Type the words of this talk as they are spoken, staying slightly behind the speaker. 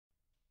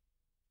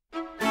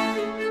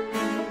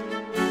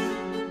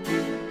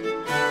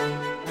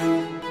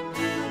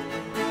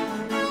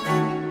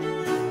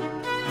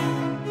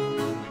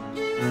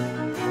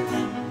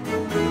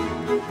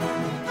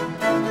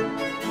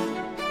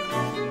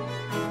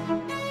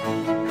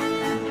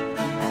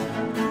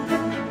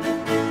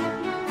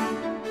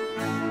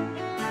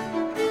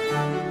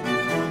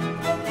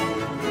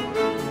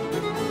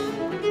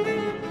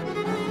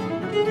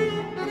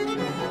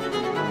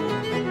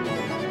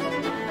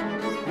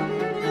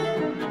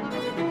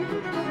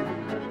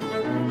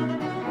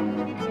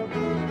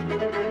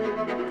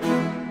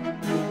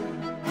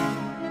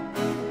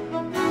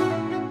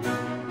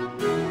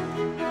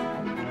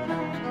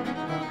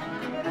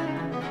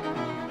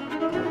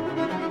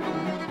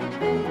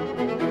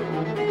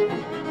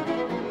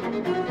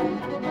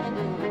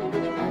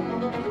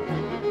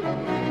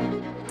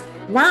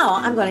Now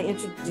I'm going to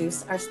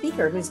introduce our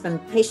speaker who's been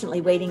patiently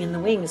waiting in the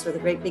wings with a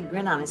great big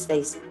grin on his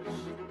face.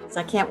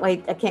 So I can't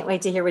wait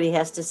to hear what he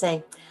has to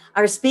say.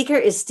 Our speaker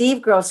is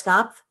Steve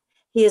Grosskopf.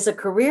 He is a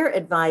career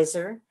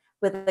advisor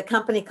with a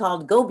company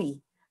called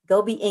Gobi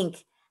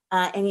Inc.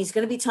 And he's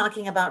going to be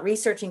talking about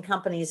researching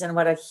companies and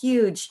what a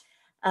huge,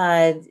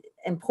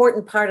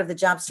 important part of the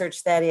job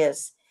search that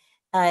is.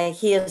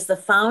 He is the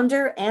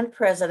founder and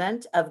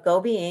president of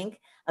Gobi Inc.,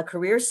 a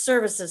career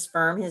services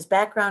firm. His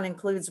background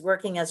includes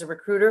working as a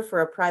recruiter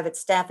for a private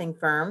staffing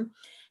firm,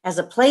 as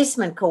a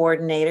placement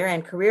coordinator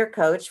and career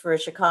coach for a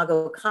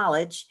Chicago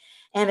college,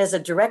 and as a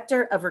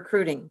director of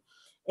recruiting.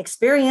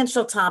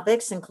 Experiential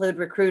topics include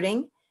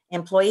recruiting,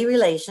 employee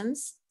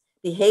relations,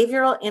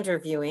 behavioral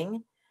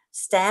interviewing,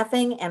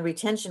 staffing, and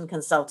retention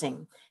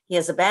consulting. He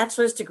has a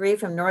bachelor's degree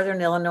from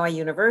Northern Illinois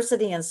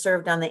University and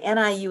served on the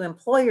NIU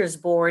Employers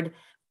Board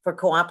for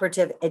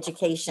Cooperative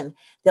Education.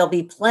 There'll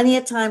be plenty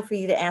of time for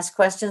you to ask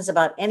questions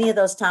about any of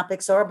those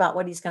topics or about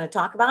what he's going to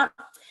talk about.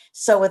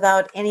 So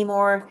without any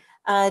more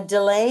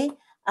delay,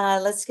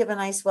 let's give a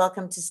nice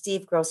welcome to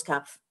Steve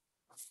Grosskopf.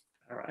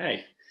 All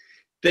right.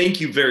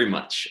 Thank you very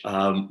much.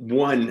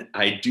 One,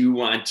 I do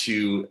want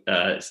to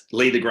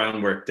lay the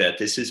groundwork that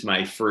this is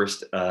my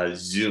first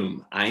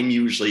Zoom. I'm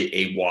usually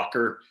a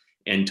walker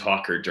and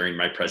talker during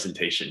my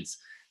presentations.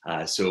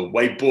 So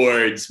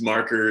whiteboards,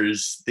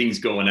 markers, things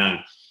going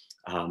on.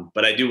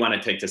 But I do want to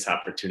take this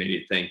opportunity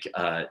to thank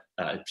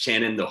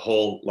Shannon, the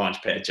whole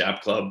Launchpad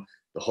Job Club,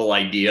 the whole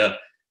idea.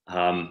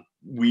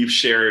 We've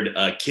shared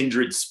a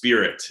kindred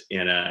spirit,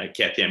 and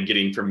Kathy, I'm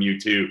getting from you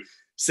too.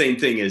 Same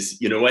thing is,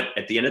 you know what,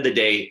 at the end of the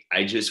day,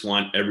 I just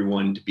want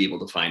everyone to be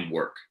able to find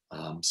work.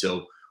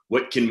 So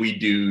what can we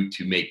do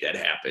to make that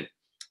happen?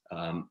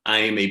 I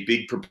am a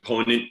big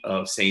proponent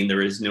of saying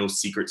there is no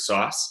secret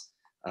sauce.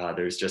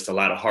 There's just a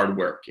lot of hard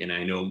work, and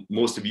I know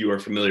most of you are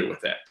familiar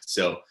with that.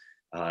 So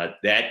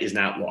that is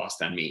not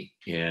lost on me,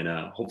 and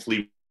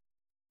hopefully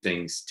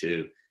things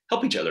to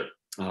help each other.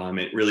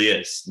 It really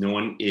is. No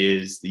one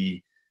is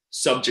the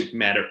subject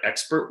matter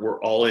expert.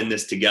 We're all in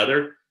this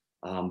together,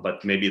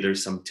 but maybe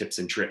there's some tips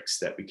and tricks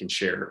that we can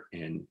share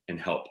and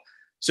help.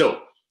 So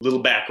a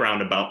little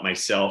background about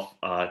myself.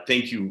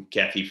 Thank you,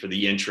 Kathy, for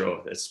the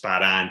intro. That's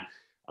spot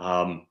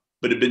on.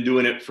 But I've been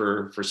doing it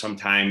for some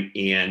time,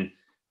 and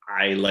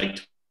I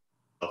like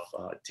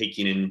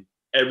taking in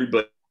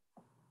everybody.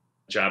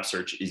 Job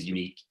search is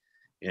unique.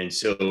 And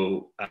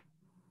so I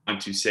want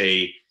to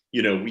say,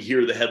 you know, we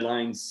hear the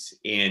headlines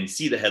and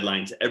see the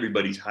headlines,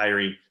 everybody's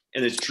hiring.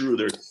 And it's true,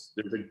 this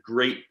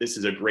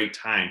is a great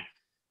time.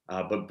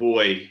 But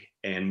boy,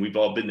 and we've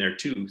all been there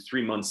too,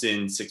 3 months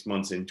in, 6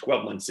 months in,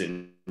 12 months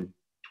in,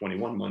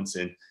 21 months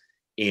in,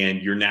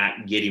 and you're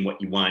not getting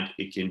what you want.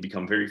 It can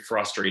become very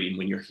frustrating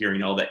when you're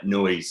hearing all that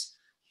noise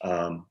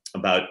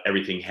about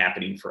everything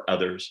happening for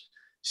others.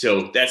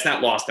 So that's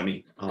not lost on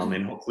me.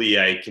 And hopefully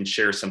I can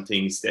share some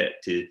things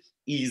to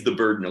ease the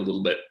burden a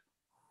little bit.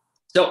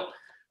 So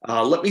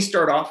let me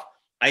start off.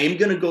 I am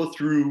going to go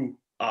through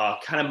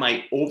kind of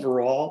my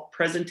overall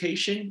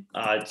presentation.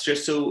 It's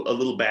just so a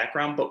little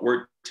background, but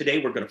today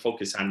we're going to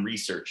focus on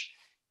research.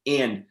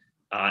 And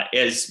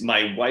as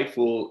my wife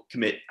will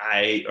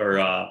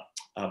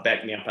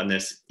back me up on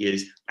this,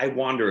 is I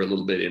wander a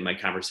little bit in my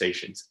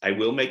conversations. I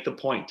will make the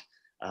point,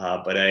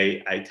 but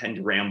I tend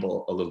to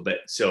ramble a little bit.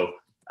 So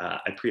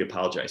I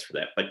pre-apologize for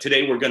that. But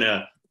today we're going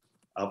to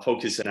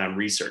focus on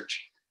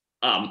research.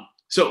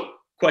 So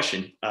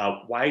question,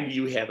 why do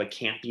you have a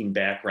camping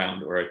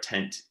background or a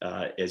tent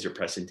as your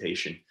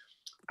presentation?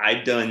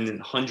 I've done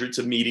hundreds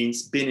of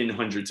meetings, been in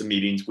hundreds of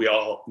meetings. We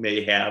all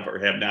may have or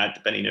have not,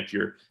 depending if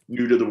you're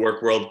new to the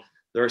work world.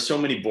 There are so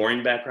many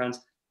boring backgrounds.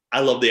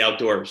 I love the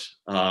outdoors.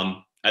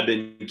 I've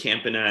been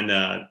camping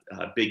on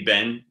Big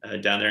Bend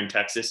down there in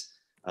Texas.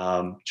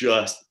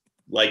 Just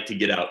like to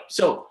get out.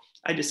 So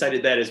I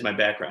decided that as my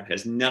background. It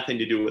has nothing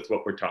to do with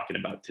what we're talking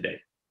about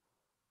today.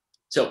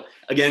 So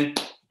again,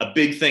 a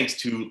big thanks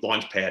to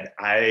Launchpad.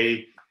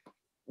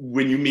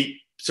 When you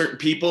meet certain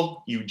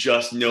people, you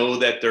just know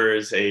that there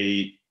is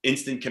a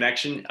instant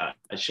connection.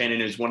 Shannon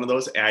is one of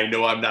those. And I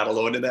know I'm not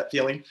alone in that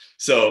feeling.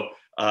 So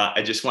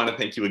I just want to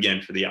thank you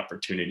again for the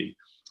opportunity.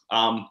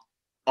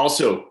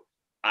 Also,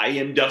 I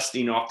am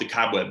dusting off the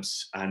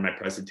cobwebs on my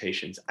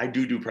presentations. I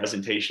do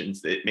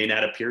presentations that may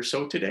not appear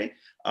so today,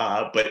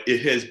 but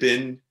it has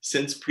been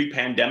since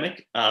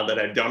pre-pandemic that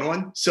I've done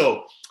one.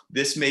 So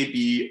this may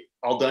be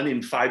all done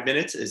in 5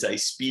 minutes as I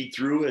speed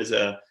through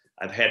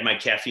I've had my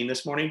caffeine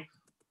this morning,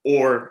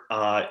 or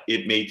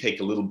it may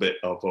take a little bit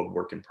of a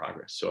work in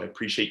progress. So I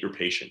appreciate your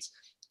patience.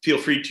 Feel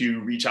free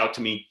to reach out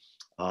to me.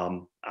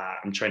 I'm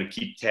trying to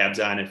keep tabs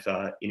on if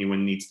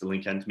anyone needs to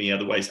link onto me.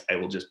 Otherwise, I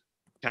will just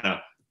kind of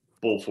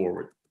pull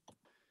forward.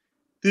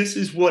 This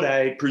is what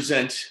I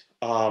present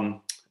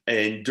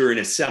and during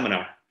a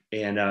seminar.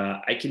 And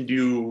I can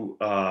do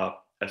a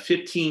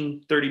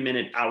 15,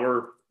 30-minute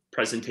hour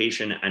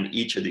presentation on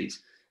each of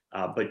these.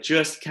 But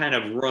just kind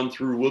of run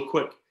through real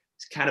quick.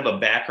 It's kind of a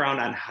background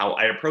on how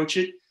I approach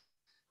it.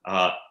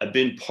 I've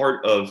been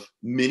part of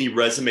many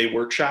resume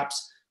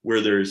workshops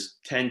where there's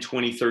 10,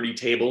 20, 30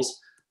 tables,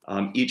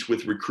 each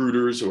with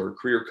recruiters or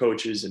career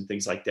coaches and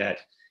things like that.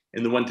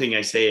 And the one thing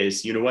I say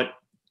is, you know what?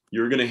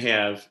 You're going to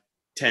have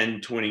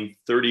 10, 20,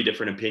 30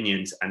 different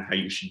opinions on how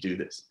you should do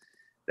this.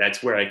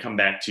 That's where I come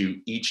back to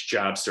each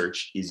job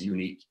search is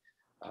unique.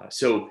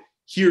 So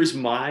here's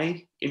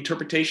my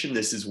interpretation.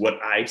 This is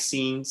what I've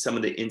seen, some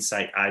of the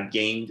insight I've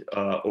gained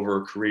over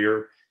a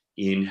career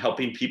in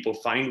helping people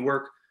find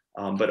work,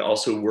 but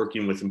also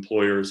working with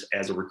employers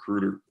as a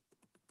recruiter.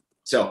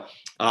 So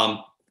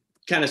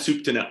kind of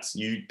soup to nuts.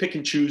 You pick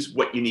and choose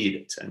what you need.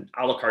 It's an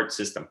a la carte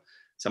system.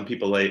 Some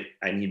people I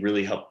need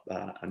really help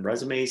on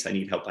resumes. I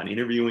need help on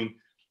interviewing.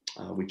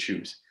 We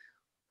choose.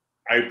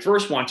 I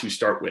first want to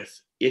start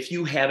with, if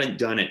you haven't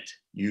done it,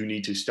 you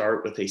need to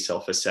start with a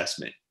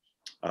self-assessment.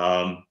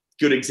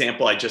 Good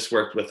example, I just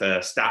worked with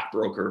a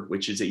stockbroker,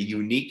 which is a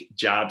unique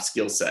job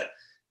skill set.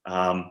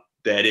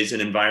 That is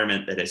an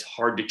environment that is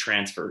hard to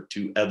transfer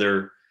to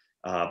other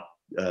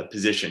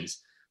positions.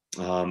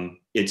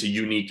 It's a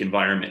unique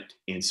environment.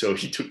 And so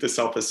he took the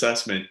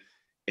self-assessment,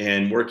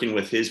 and working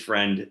with his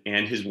friend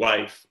and his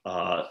wife,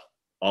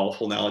 all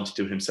full knowledge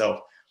to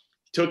himself,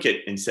 took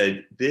it and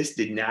said, this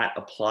did not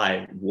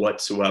apply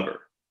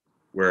whatsoever.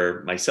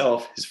 Where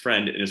myself, his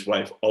friend, and his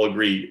wife all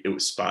agreed it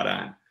was spot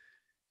on.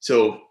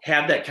 So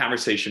have that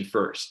conversation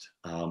first.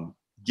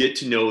 Get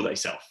to know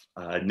thyself.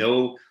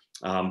 Know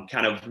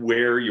kind of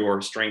where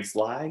your strengths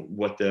lie,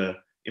 what the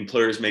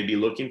employers may be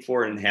looking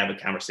for, and have a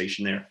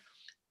conversation there.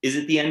 Is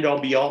it the end all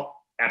be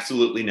all?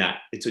 Absolutely not.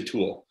 It's a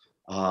tool.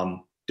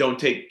 Don't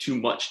take too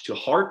much to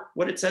heart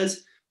what it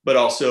says, but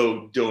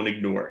also don't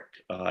ignore it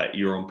at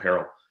your own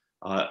peril.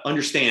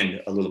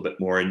 Understand a little bit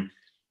more. And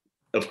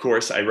of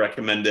course, I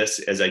recommend this,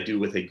 as I do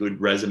with a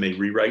good resume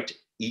rewrite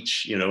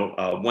each,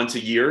 once a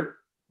year.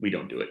 We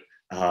don't do it.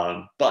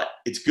 But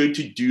it's good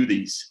to do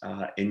these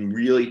and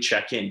really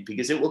check in,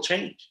 because it will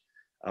change.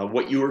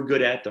 What you were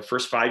good at the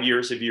first 5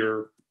 years of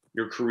your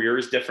career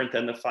is different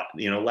than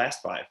the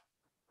last 5.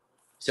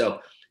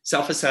 So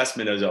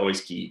self-assessment is always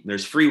key.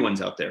 There's free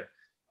ones out there.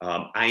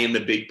 I am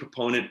a big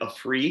proponent of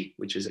free,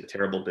 which is a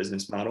terrible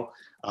business model.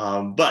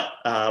 But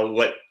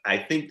what I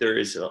think there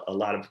is a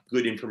lot of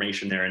good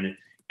information there,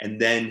 and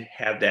then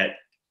have that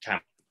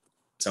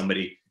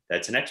somebody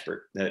that's an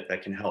expert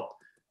that can help.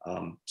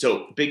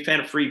 So big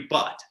fan of free,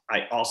 but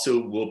I also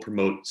will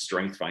promote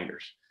strength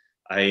finders.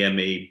 I am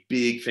a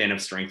big fan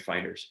of strength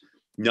finders.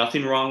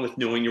 Nothing wrong with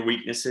knowing your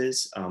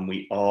weaknesses.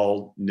 We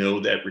all know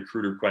that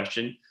recruiter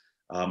question.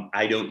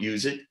 I don't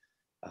use it.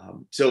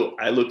 So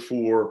I look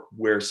for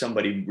where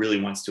somebody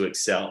really wants to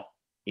excel.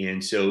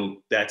 And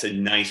so that's a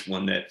nice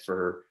one that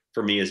for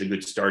me is a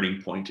good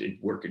starting point in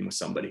working with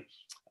somebody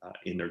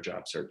in their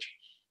job search.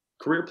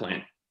 Career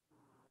plan.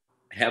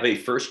 Have a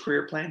first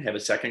career plan, have a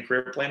second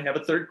career plan, have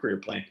a third career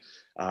plan.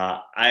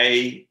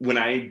 When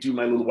I do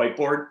my little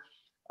whiteboard,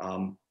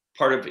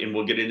 part of, and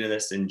we'll get into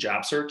this in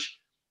job search,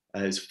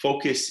 is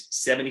focus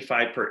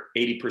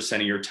 80%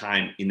 of your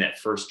time in that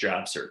first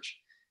job search.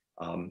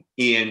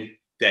 And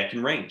that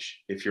can range.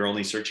 If you're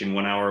only searching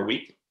 1 hour a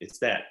week, it's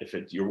that. If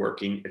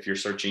you're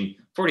searching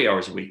 40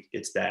 hours a week,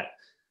 it's that.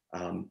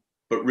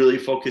 But really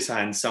focus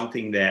on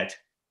something that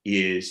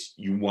is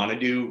you want to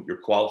do, you're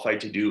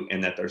qualified to do,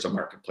 and that there's a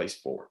marketplace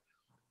for.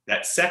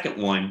 That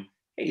second one,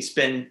 hey,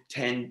 spend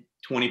 10,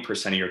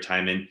 20% of your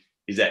time in,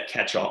 is that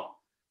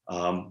catch-all.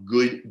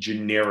 Good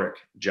generic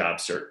job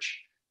search,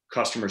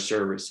 customer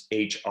service,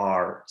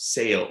 HR,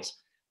 sales.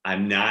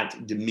 I'm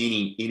not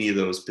demeaning any of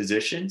those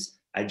positions.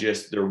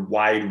 They're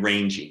wide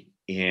ranging,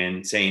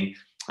 and saying,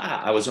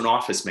 I was an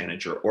office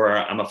manager, or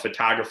I'm a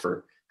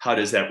photographer. How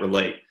does that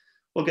relate?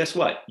 Well, guess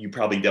what? You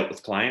probably dealt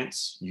with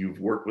clients, you've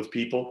worked with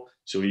people,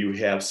 so you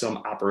have some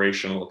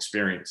operational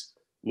experience.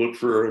 Look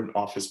for an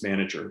office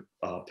manager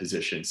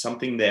position,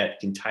 something that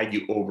can tide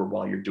you over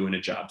while you're doing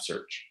a job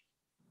search.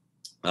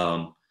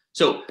 Side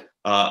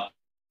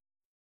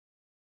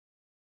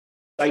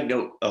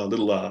note, a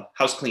little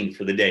house clean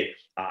for the day.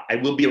 I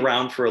will be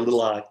around for a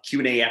little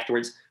Q&A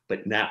afterwards,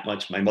 but not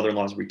much. My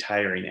mother-in-law is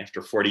retiring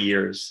after 40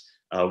 years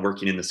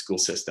working in the school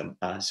system.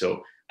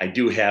 So I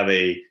do have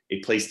a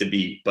place to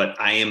be, but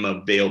I am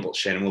available.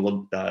 Shannon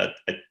will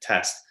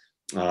attest.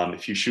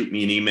 If you shoot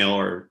me an email,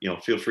 or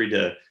feel free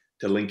to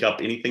link up,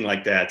 anything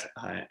like that,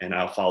 and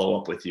I'll follow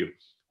up with you.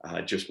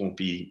 Just won't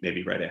be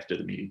maybe right after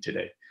the meeting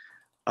today.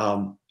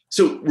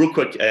 So real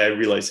quick, I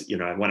realize,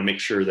 I want to make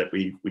sure that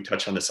we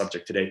touch on the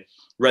subject today.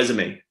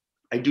 Resume.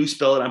 I do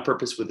spell it on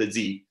purpose with a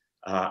Z.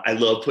 I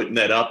love putting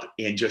that up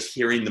and just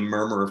hearing the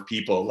murmur of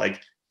people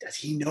like, does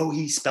he know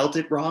he spelled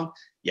it wrong?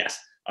 Yes.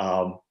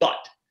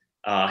 But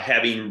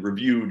having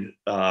reviewed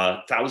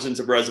thousands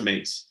of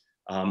resumes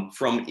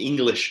from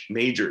English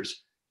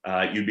majors,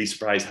 you'd be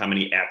surprised how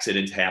many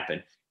accidents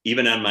happen.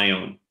 Even on my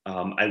own,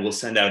 I will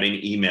send out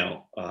an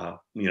email,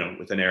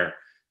 with an error.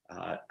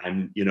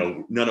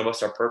 None of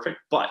us are perfect,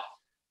 but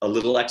a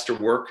little extra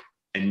work,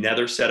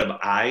 another set of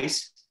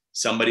eyes,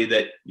 somebody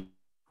that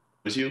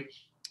knows you.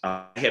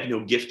 I have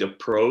no gift of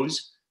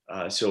prose,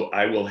 so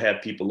I will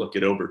have people look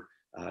it over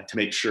to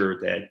make sure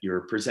that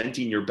you're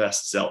presenting your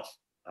best self.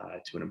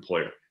 to an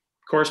employer.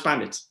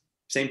 Correspondence,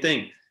 same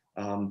thing.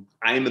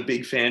 I am a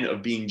big fan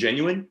of being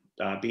genuine,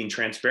 being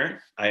transparent.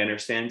 I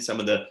understand some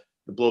of the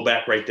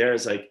blowback right there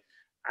is like,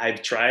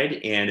 I've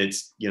tried and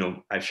it's,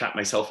 I've shot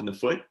myself in the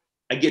foot.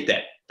 I get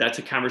that. That's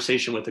a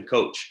conversation with a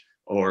coach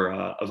or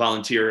a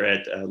volunteer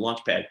at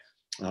Launchpad.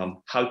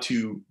 How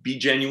to be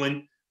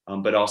genuine,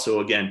 but also,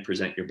 again,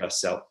 present your best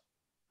self.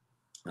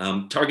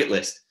 Target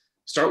list.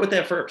 Start with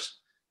that first.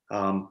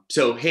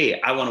 So,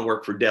 hey, I want to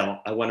work for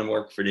Dell. I want to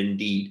work for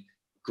Indeed.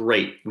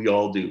 Great. We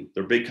all do.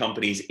 They're big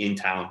companies in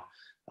town.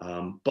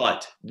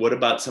 But what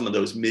about some of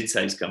those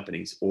mid-sized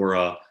companies or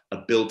a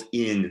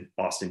built-in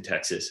Austin,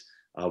 Texas,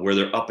 where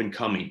they're up and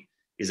coming?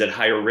 Is it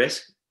higher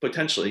risk?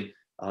 Potentially.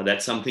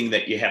 That's something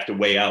that you have to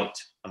weigh out.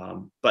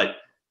 But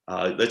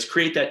let's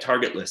create that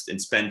target list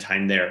and spend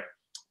time there.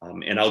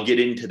 And I'll get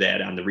into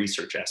that on the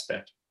research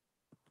aspect.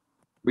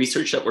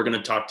 Research that we're going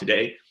to talk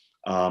today,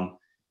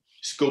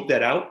 scope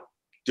that out.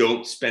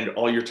 Don't spend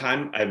all your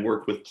time. I've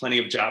worked with plenty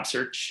of job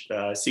search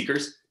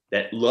seekers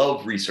that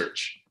love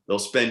research. They'll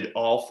spend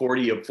all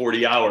 40 of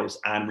 40 hours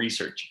on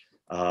research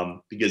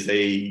because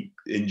they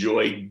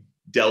enjoy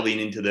delving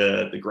into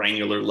the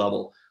granular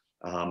level.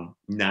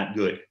 Not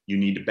good. You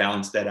need to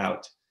balance that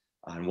out.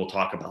 And we'll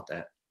talk about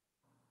that.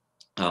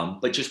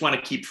 But just want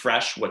to keep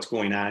fresh what's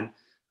going on.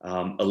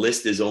 A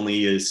list is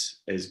only as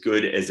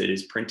good as it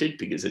is printed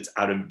because it's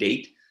out of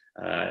date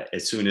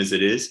as soon as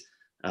it is.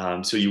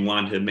 So you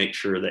want to make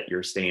sure that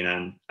you're staying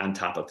on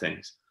top of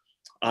things.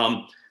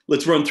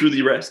 Let's run through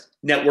the rest.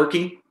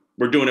 Networking,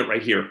 we're doing it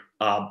right here.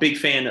 Big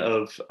fan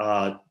of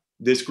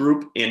this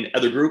group and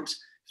other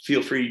groups.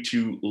 Feel free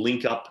to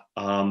link up.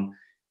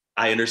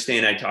 I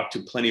understand I talk to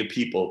plenty of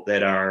people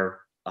that are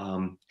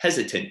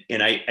hesitant,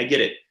 and I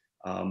get it.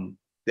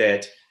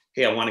 That,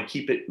 hey, I want to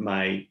keep it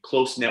my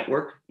close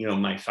network,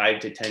 my 5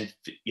 to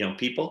 10,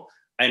 people.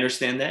 I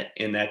understand that,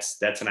 and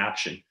that's an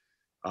option.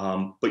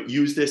 But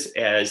use this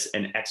as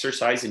an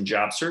exercise in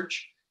job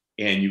search,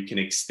 and you can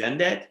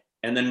extend that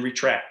and then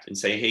retract and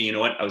say, hey, you know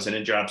what? I was in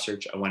a job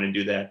search. I want to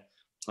do that.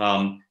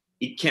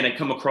 Can it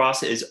come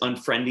across as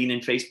unfriending in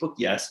Facebook?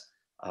 Yes.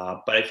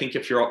 But I think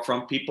if you're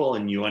upfront people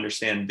and you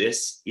understand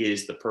this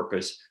is the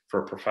purpose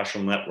for a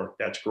professional network,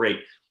 that's great.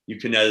 You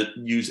can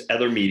use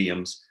other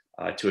mediums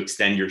to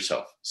extend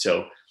yourself.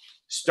 So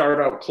start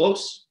out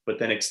close, but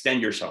then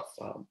extend yourself.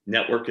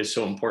 Network is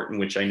so important,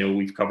 which I know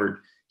we've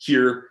covered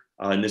here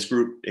in this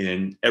group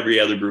and every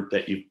other group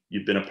that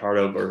you've been a part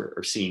of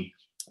or seen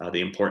the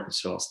importance.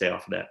 So I'll stay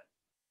off of that.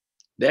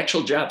 The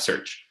actual job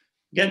search,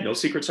 again, no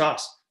secret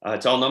sauce.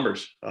 It's all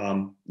numbers.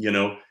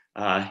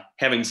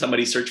 Having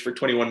somebody search for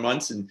 21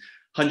 months and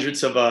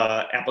hundreds of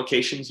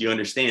applications, you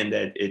understand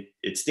that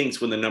it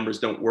stinks when the numbers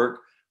don't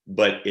work,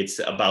 but it's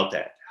about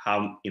that.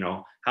 How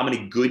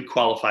many good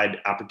qualified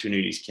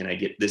opportunities can I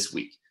get this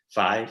week?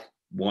 5,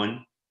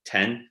 1,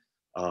 10.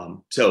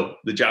 So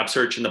the job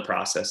search and the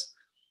process.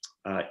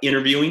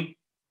 Interviewing.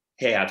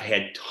 Hey, I've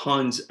had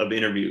tons of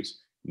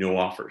interviews, no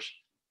offers.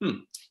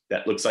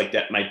 That looks like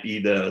that might be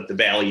the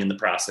valley in the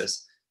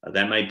process.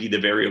 That might be the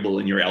variable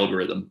in your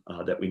algorithm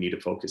that we need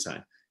to focus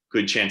on.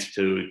 Good chance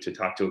to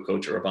talk to a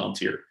coach or a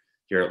volunteer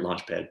here at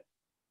Launchpad.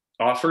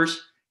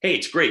 Offers. Hey,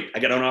 it's great. I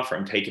got an offer.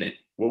 I'm taking it.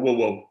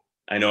 Whoa.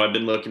 I know I've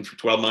been looking for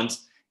 12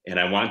 months and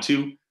I want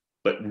to,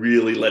 but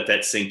really let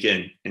that sink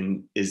in.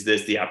 And is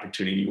this the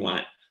opportunity you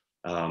want?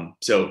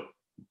 So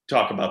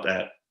talk about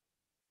that.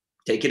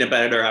 Taking a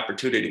better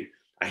opportunity.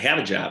 I have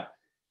a job.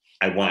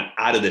 I want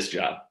out of this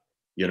job.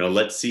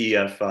 Let's see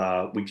if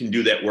we can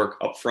do that work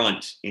up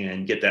front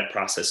and get that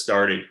process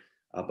started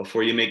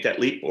before you make that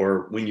leap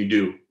or when you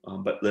do.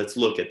 But let's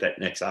look at that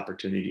next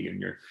opportunity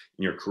in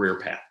your career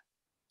path.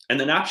 And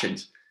then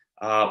options.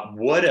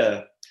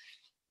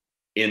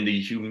 And the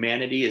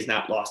humanity is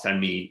not lost on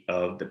me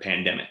of the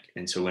pandemic.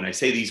 And so when I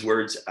say these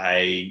words,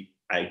 I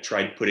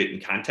try to put it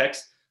in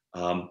context.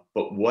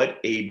 But what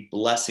a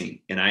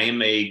blessing. And I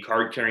am a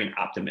card-carrying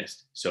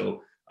optimist.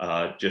 So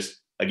just,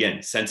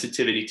 again,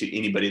 sensitivity to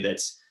anybody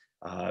that's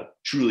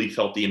truly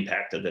felt the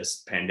impact of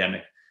this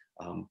pandemic.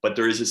 But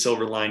there is a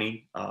silver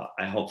lining.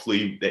 I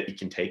hopefully that you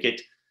can take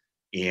it.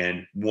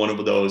 And one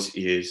of those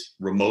is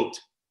remote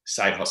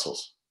side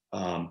hustles.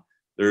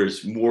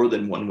 There's more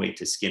than one way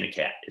to skin a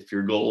cat. If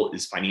your goal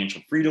is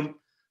financial freedom,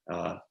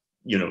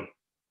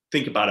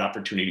 think about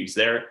opportunities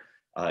there.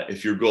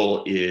 If your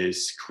goal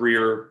is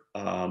career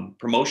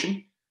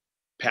promotion,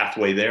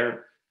 pathway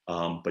there,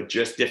 but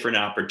just different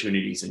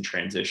opportunities in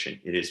transition.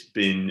 It has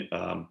been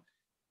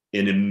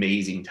an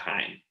amazing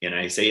time. And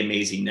I say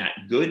amazing, not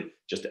good,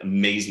 just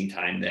amazing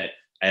time that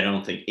I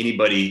don't think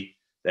anybody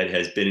that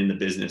has been in the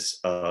business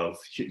of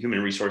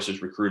human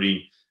resources,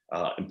 recruiting,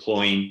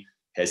 employing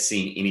has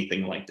seen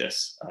anything like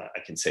this.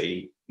 I can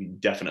say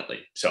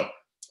definitely. So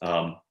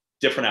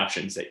different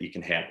options that you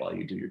can have while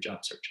you do your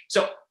job search.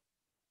 So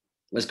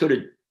let's go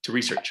to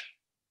research.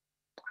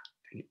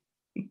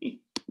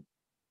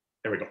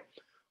 There we go.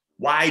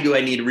 Why do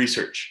I need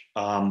research?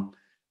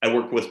 I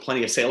work with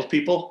plenty of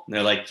salespeople, and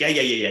they're like,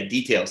 yeah,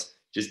 details.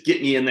 Just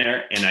get me in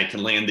there, and I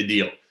can land the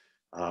deal.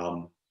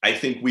 I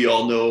think we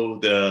all know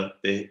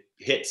the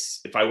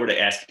hits. If I were to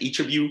ask each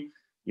of you,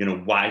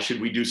 why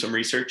should we do some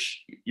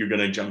research? You're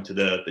going to jump to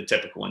the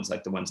typical ones,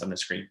 like the ones on the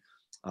screen.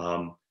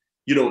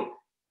 You know,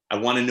 I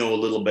want to know a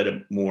little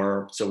bit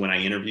more. So when I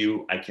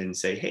interview, I can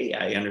say, hey,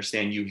 I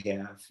understand you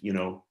have,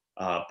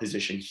 a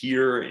position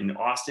here in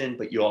Austin,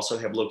 but you also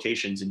have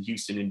locations in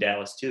Houston and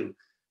Dallas too.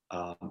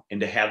 And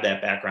to have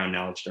that background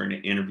knowledge during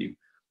an interview.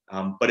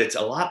 But it's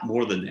a lot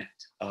more than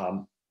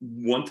that.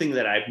 One thing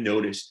that I've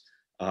noticed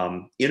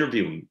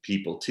interviewing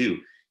people too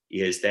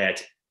is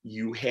that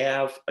you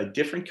have a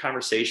different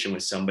conversation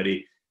with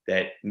somebody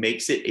that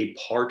makes it a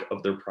part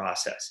of their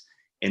process.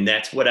 And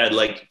that's what I'd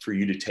like for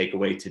you to take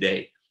away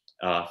today.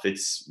 If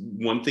it's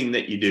one thing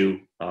that you do,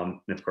 and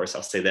of course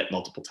I'll say that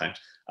multiple times,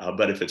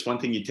 but if it's one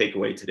thing you take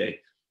away today,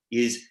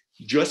 is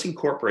just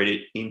incorporate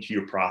it into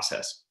your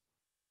process.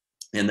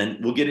 And then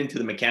we'll get into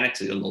the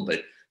mechanics a little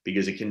bit,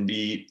 because it can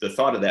be, the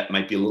thought of that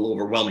might be a little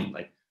overwhelming.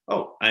 Like,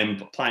 oh,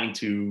 I'm applying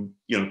to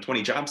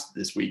 20 jobs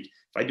this week.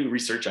 If I do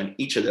research on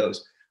each of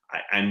those,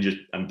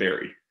 I'm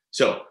buried.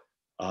 So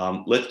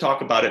let's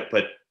talk about it.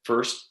 But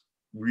first,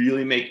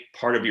 really make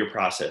part of your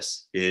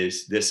process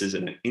is this is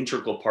an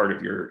integral part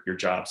of your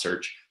job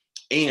search.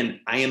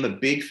 And I am a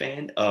big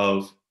fan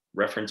of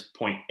reference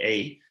point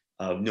A,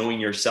 of knowing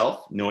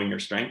yourself, knowing your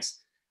strengths.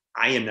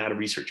 I am not a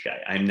research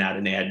guy. I'm not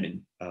an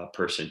admin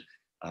person.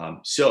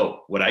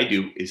 So what I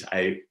do is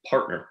I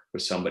partner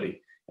with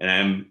somebody,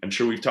 and I'm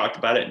sure we've talked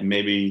about it, and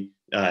maybe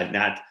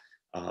not.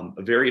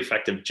 A very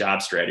effective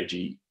job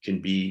strategy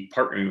can be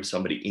partnering with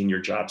somebody in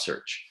your job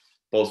search,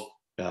 both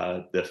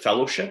the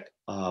fellowship,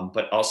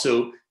 but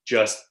also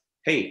just,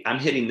 hey, I'm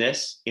hitting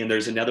this and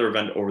there's another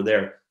event over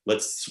there.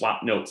 Let's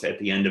swap notes at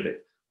the end of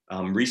it.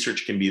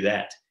 Research can be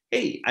that.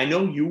 Hey, I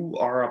know you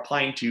are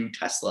applying to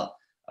Tesla.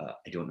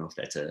 I don't know if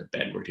that's a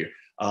bad word here.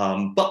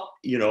 But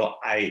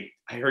I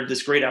heard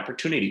this great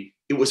opportunity.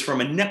 It was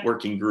from a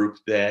networking group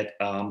that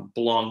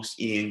belongs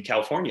in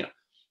California.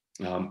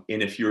 And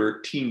if you're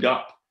teamed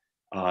up,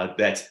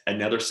 that's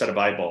another set of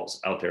eyeballs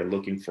out there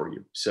looking for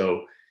you.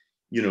 So,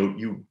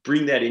 you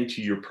bring that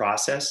into your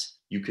process.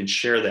 You can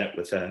share that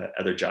with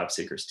other job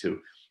seekers too.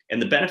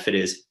 And the benefit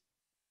is,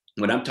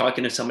 when I'm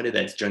talking to somebody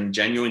that's done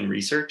genuine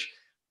research,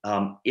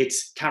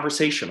 it's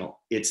conversational.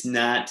 It's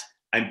not,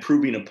 I'm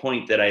proving a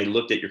point that I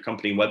looked at your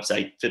company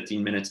website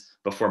 15 minutes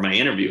before my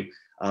interview.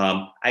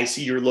 I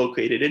see you're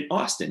located in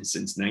Austin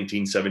since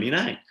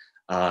 1979.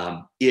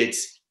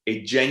 It's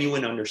a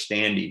genuine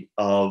understanding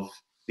of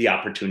the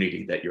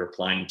opportunity that you're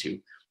applying to.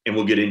 And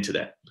we'll get into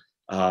that.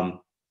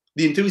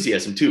 The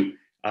enthusiasm too.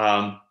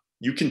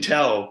 You can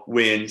tell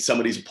when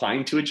somebody's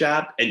applying to a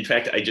job. In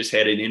fact, I just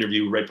had an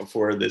interview right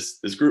before this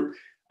group,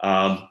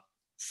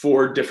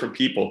 4 different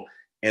people.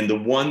 And the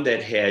one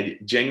that had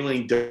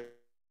genuinely done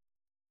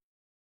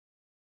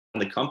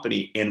the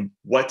company and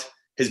what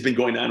has been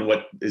going on,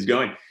 what is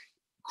going,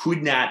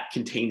 could not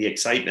contain the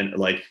excitement.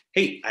 Like,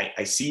 hey,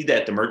 I see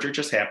that the merger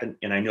just happened,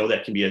 and I know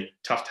that can be a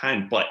tough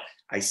time, but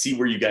I see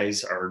where you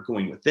guys are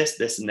going with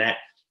this, and that.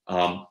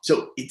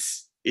 So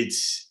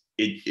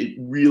it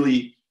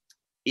really,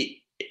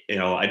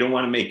 I don't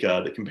want to make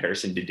the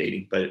comparison to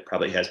dating, but it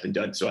probably has been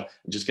done. So I'm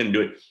just going to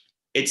do it.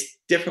 It's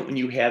different when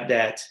you have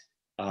that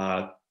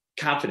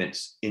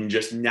confidence in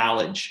just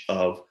knowledge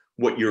of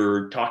what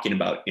you're talking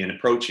about and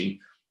approaching.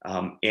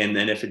 And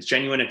then if it's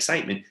genuine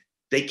excitement,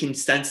 they can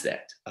sense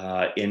that.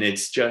 And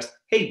it's just,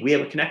 hey, we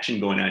have a connection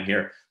going on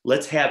here.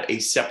 Let's have a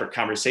separate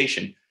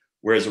conversation.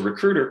 Whereas a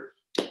recruiter,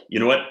 you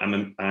know what,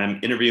 I'm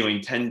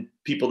interviewing 10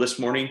 people this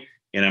morning,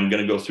 and I'm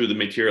going to go through the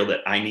material that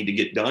I need to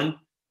get done.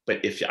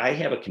 But if I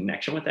have a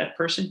connection with that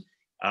person,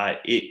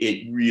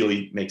 it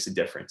really makes a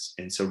difference.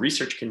 And so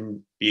research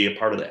can be a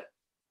part of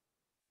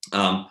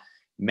that.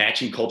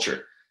 Matching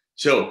culture.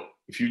 So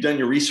if you've done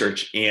your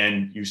research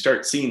and you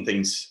start seeing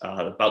things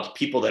about the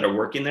people that are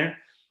working there,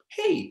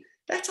 hey,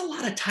 that's a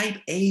lot of type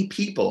A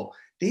people.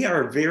 They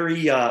are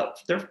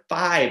they're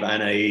 5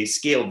 on a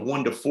scale of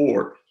 1 to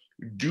 4.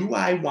 Do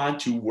I want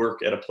to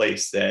work at a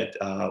place that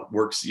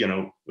works,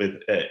 with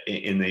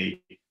in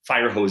the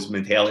fire hose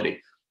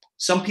mentality?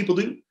 Some people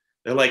do.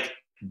 They're like,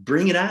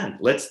 bring it on.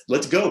 Let's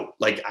go.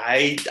 Like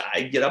I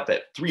get up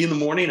at 3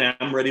 a.m. and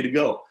I'm ready to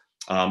go.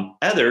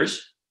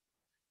 Others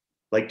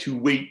like to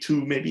wait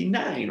to maybe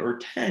 9 or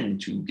 10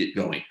 to get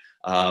going.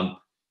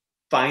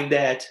 Find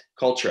that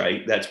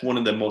culture. That's one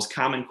of the most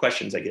common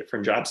questions I get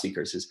from job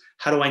seekers is,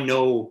 how do I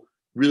know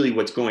really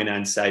what's going on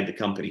inside the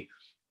company?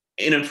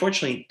 And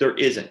unfortunately, there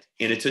isn't.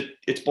 And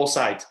it's both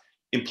sides.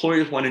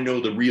 Employers want to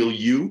know the real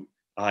you,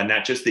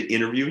 not just the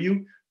interview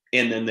you.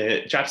 And then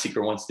the job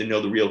seeker wants to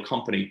know the real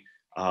company.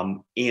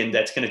 And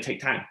that's going to take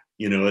time.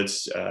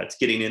 It's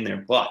getting in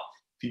there. But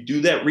if you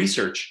do that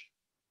research,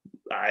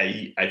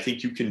 I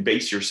think you can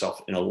base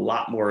yourself in a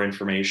lot more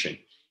information.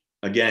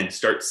 Again,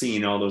 start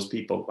seeing all those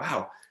people.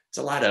 Wow, it's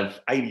a lot of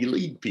Ivy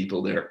League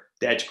people there.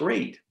 That's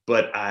great.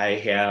 But I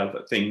have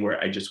a thing where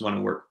I just want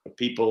to work with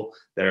people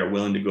that are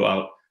willing to go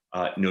out,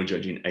 no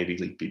judging Ivy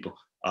League people,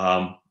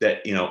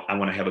 that, I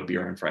want to have a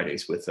beer on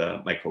Fridays with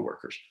my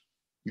coworkers.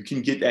 You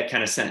can get that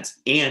kind of sense.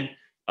 And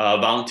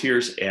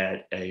volunteers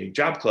at a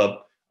job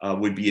club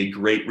would be a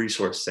great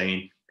resource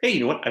saying, hey, you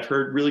know what? I've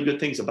heard really good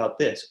things about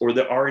this. Or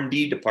the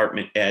R&D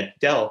department at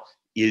Dell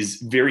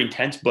is very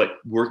intense, but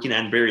working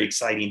on very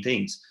exciting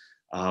things.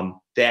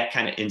 That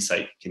kind of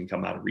insight can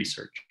come out of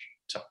research.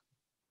 So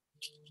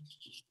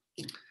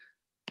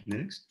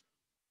next.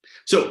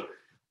 So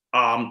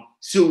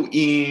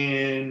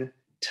in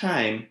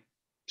time,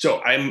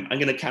 so I'm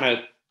going to kind of,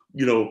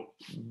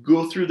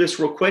 go through this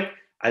real quick.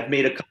 I've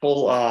made a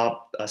couple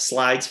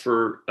slides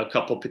for a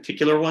couple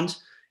particular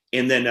ones,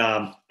 and then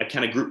I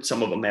kind of grouped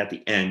some of them at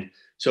the end.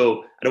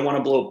 So I don't want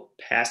to blow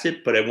past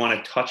it, but I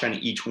want to touch on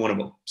each one of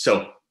them.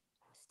 So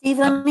Steve,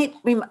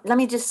 let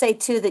me just say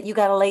too that you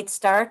got a late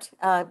start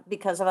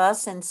because of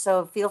us, and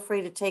so feel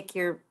free to take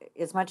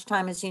as much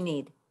time as you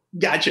need.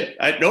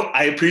 Gotcha.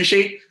 I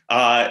appreciate,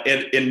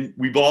 and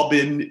we've all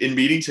been in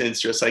meetings, and it's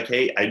just like,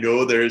 hey, I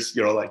know there's,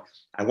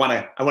 I want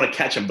to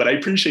catch them, but I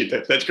appreciate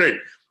that. That's great.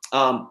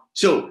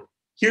 So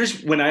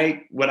here's when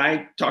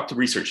I talk to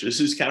research.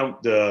 This is kind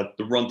of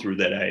the run through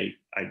that I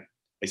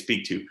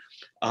speak to.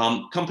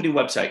 Company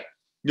website,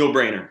 no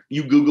brainer.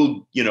 You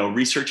Google,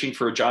 researching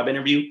for a job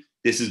interview,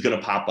 this is going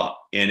to pop up,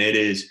 and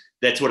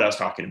that's what I was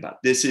talking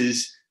about. This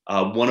is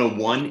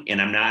 101, and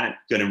I'm not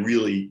going to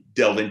really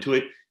delve into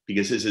it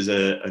because this is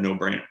a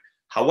no-brainer.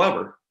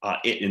 However, I'll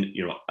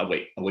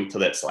wait till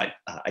that slide.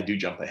 I do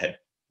jump ahead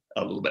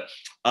a little bit.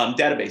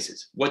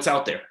 Databases, what's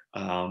out there?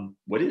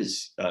 What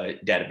is a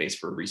database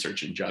for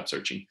research and job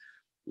searching?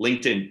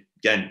 LinkedIn,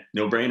 again,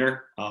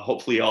 no-brainer.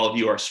 Hopefully all of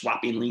you are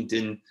swapping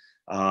LinkedIn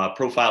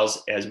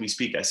profiles as we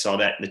speak. I saw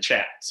that in the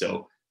chat.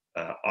 So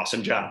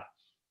awesome job.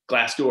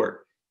 Glassdoor,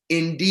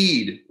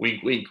 Indeed,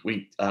 wink, wink,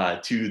 wink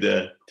to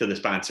the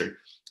sponsor.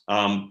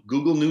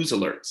 Google News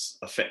Alerts,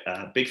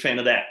 a big fan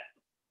of that.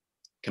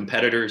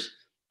 Competitors,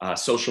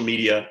 social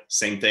media,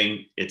 same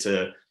thing.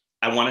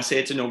 I want to say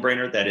it's a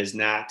no-brainer. That is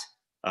not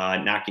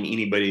knocking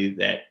anybody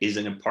that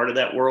isn't a part of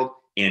that world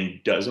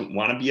and doesn't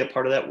want to be a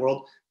part of that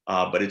world,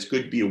 but it's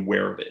good to be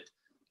aware of it.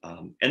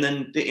 And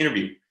then the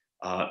interview,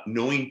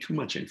 knowing too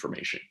much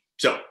information.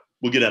 So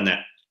we'll get on that.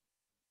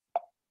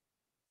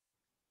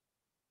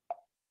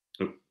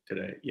 Oh,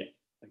 yeah,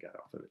 I got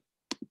off of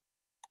it.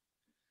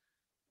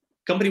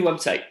 Company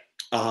website.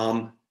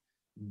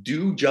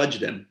 Do judge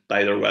them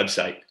by their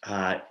website.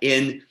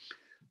 And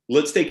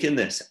let's take in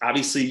this.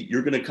 Obviously,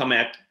 you're going to come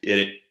at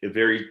it a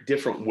very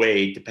different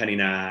way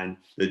depending on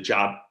the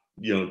job,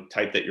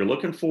 type that you're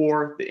looking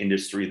for, the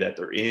industry that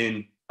they're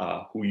in,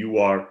 who you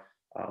are.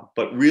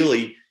 But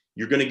really,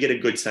 you're going to get a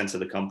good sense of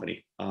the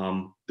company.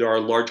 There are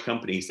large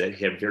companies that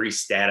have very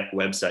static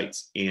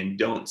websites and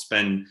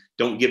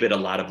don't give it a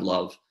lot of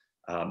love,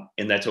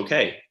 and that's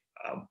okay.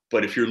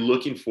 But if you're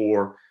looking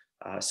for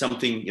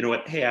something,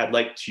 hey, I'd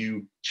like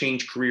to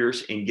change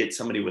careers and get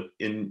somebody with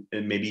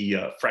maybe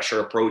a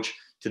fresher approach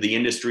to the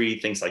industry,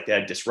 things like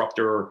that,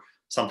 disruptor or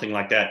something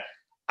like that.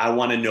 I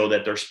want to know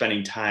that they're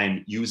spending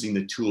time using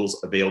the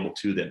tools available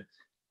to them.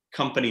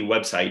 Company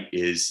website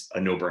is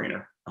a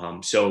no-brainer.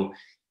 So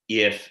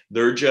if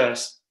they're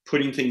just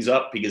putting things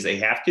up because they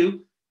have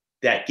to,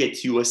 that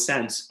gets you a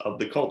sense of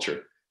the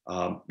culture.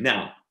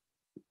 Now,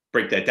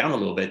 break that down a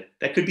little bit.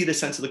 That could be the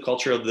sense of the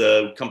culture of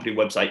the company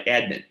website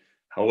admin.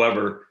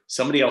 However,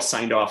 somebody else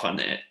signed off on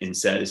that and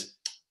says,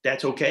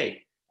 that's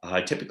okay.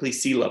 Typically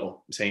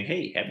C-level, saying,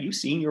 hey, have you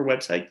seen your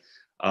website?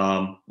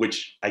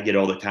 Which I get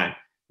all the time,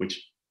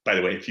 which, by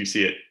the way, if you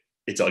see it,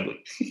 it's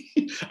ugly.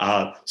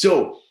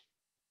 So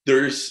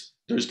there's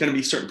going to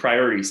be certain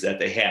priorities that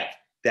they have.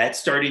 That's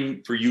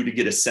starting for you to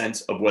get a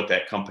sense of what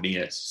that company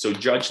is. So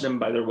judge them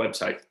by their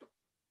website.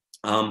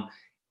 And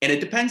it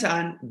depends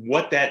on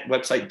what that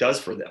website does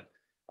for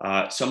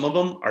them. Some of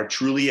them are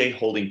truly a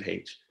holding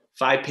page.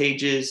 5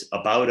 pages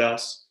about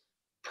us,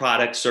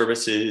 products,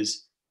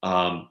 services,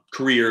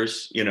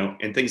 careers,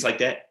 and things like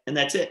that. And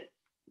that's it.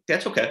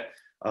 That's okay.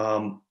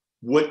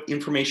 What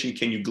information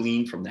can you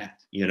glean from that?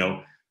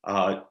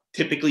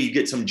 Typically you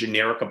get some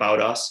generic about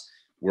us.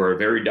 We're a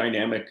very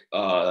dynamic,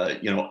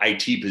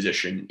 IT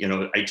position,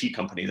 IT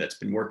company that's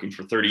been working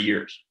for 30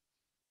 years.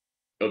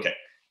 Okay.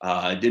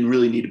 Didn't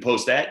really need to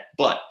post that,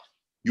 but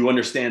you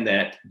understand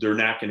that they're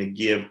not going to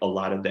give a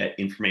lot of that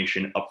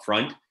information up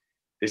front.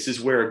 This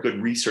is where a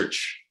good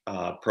research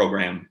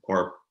program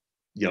or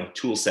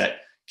tool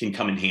set can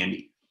come in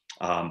handy.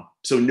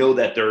 So know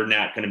that they're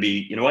not going to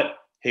be,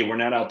 hey, we're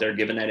not out there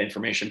giving that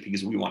information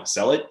because we want to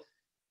sell it.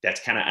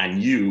 That's kind of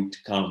on you to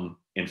come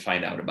and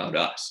find out about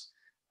us.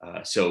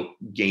 So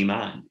game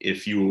on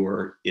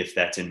if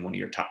that's in one of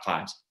your top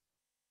 5s.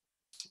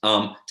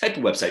 Type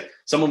of website.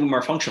 Some of them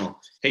are functional.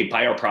 Hey,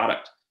 buy our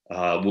product.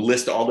 We'll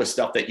list all the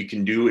stuff that you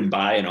can do and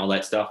buy and all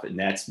that stuff. And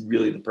that's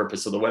really the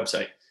purpose of the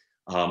website.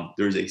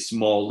 There's a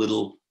small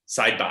little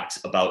side box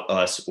about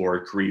us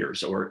or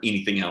careers or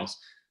anything else.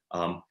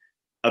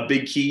 A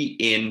big key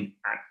in,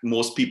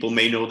 most people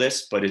may know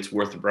this, but it's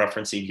worth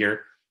referencing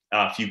here.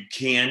 If you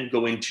can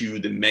go into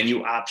the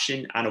menu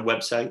option on a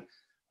website,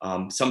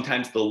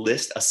 sometimes they'll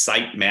list a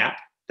site map.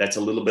 That's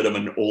a little bit of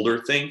an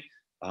older thing,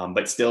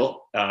 but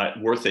still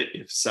worth it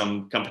if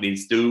some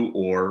companies do,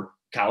 or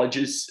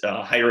colleges,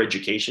 higher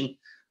education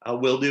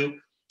will do.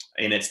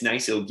 And it's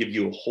nice. It'll give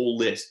you a whole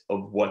list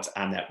of what's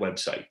on that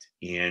website,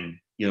 and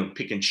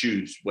pick and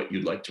choose what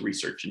you'd like to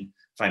research and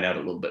find out a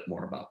little bit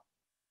more about.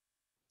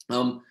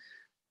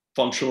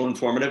 Functional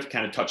informative,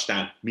 kind of touched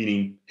on,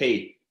 meaning,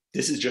 hey,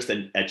 this is just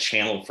a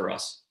channel for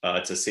us.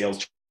 It's a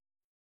sales.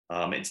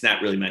 It's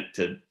not really meant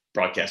to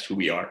broadcast who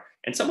we are.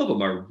 And some of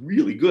them are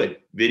really good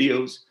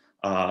videos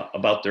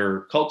about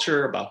their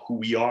culture, about who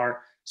we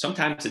are.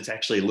 Sometimes it's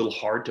actually a little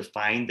hard to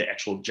find the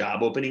actual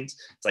job openings.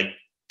 It's like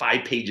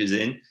 5 pages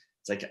in.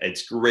 It's like,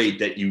 it's great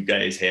that you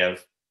guys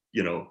have,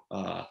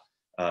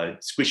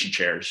 squishy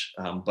chairs,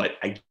 but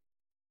I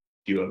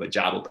do have a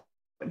job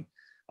opening.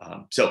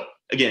 So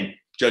again,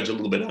 judge a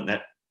little bit on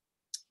that.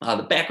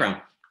 The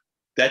background,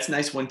 that's a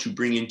nice one to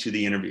bring into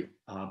the interview.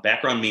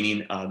 Background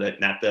meaning that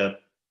not the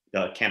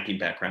camping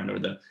background or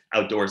the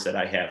outdoors that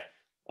I have,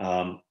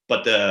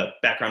 but the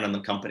background on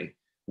the company.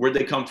 Where'd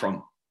they come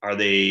from? Are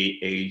they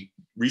a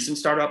recent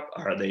startup?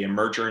 Are they a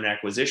merger and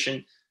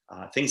acquisition?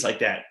 Things like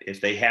that.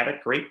 If they have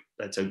it, great.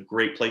 That's a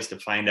great place to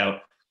find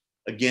out.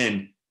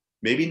 Again,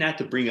 maybe not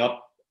to bring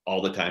up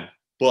all the time,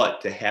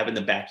 but to have in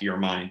the back of your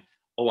mind,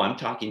 oh, I'm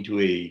talking to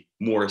a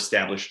more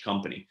established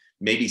company.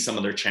 Maybe some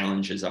of their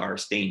challenges are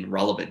staying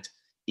relevant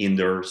in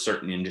their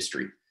certain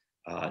industry.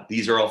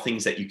 These are all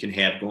things that you can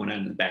have going on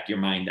in the back of your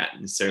mind, not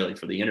necessarily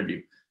for the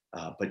interview,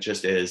 but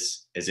just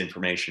as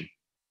information.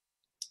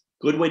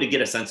 Good way to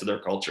get a sense of their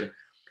culture.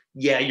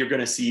 Yeah, you're going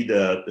to see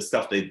the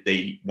stuff that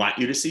they want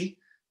you to see,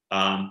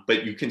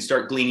 but you can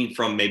start gleaning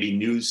from maybe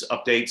news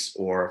updates,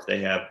 or if they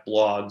have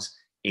blogs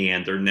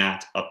and they're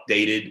not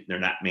updated, they're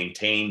not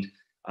maintained,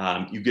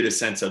 you get a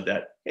sense of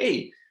that.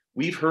 Hey,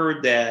 we've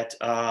heard that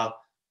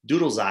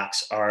Doodle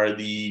Zocks are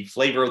the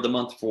flavor of the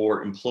month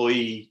for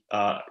employee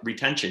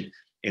retention,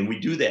 and we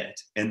do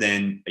that. And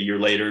then a year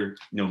later,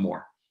 no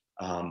more.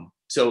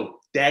 So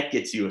that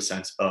gets you a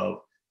sense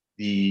of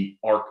the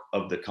arc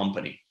of the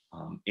company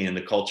and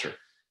the culture.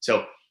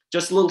 So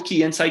just little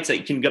key insights that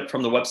you can get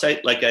from the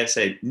website. Like I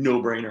said,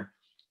 no brainer.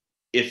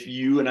 If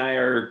you and I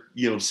are,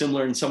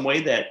 similar in some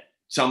way, that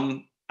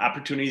some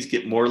opportunities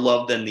get more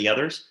love than the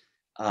others,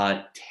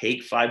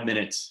 take 5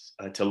 minutes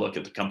to look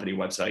at the company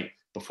website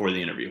before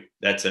the interview.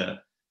 That's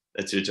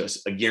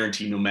just a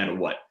guarantee, no matter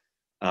what.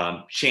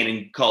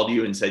 Shannon called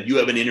you and said, you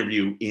have an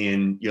interview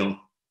in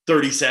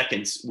 30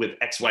 seconds with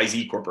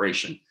XYZ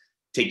Corporation.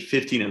 Take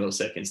 15 of those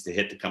seconds to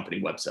hit the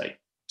company website.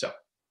 So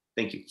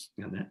thank you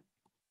on that.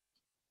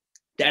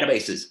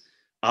 Databases.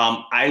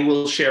 I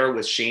will share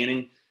with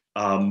Shannon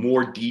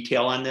more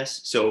detail on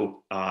this.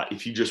 So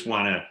if you just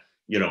want to,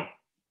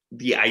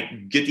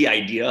 get the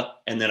idea,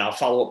 and then I'll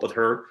follow up with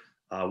her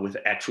with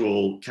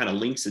actual kind of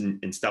links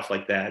and stuff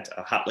like that,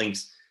 hot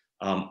links.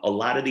 A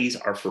lot of these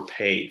are for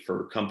pay,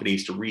 for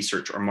companies to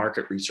research or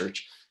market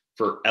research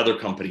for other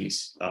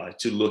companies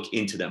to look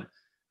into them.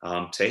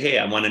 Say, hey,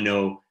 I want to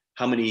know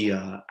how many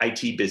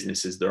IT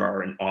businesses there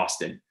are in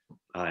Austin.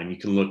 And you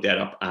can look that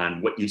up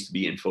on what used to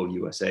be Info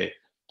USA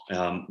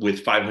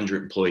with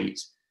 500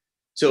 employees.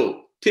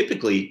 So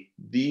typically,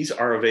 these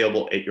are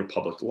available at your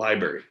public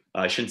library.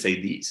 I shouldn't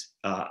say these.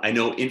 I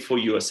know Info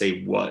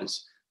USA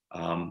was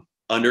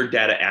under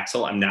Data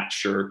Axle. I'm not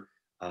sure.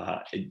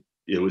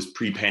 It was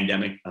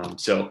pre-pandemic.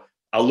 So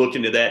I'll look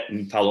into that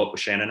and follow up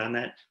with Shannon on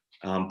that.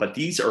 But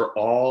these are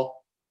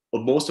all,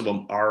 well, most of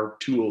them are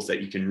tools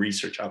that you can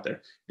research out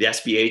there. The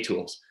SBA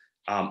tools,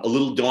 a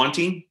little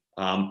daunting.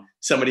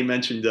 Somebody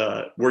mentioned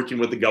working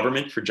with the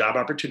government for job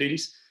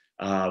opportunities.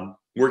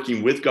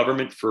 Working with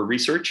government for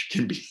research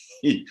can be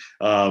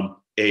I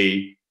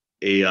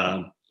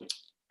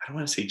don't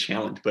want to say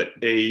challenge, but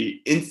a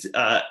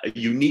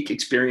unique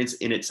experience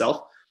in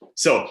itself.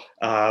 So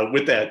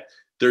with that,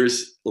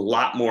 there's a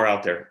lot more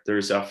out there.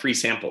 There's free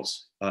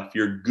samples. If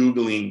you're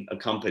Googling a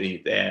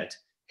company that,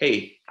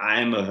 hey,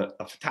 I'm a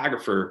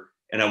photographer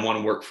and I want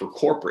to work for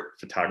corporate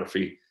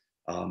photography,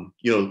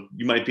 you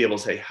might be able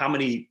to say, how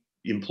many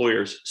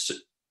employers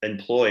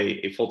employ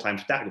a full-time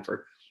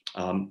photographer?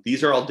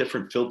 These are all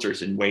different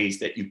filters and ways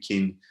that you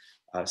can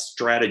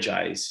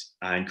strategize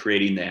on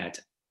creating that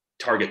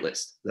target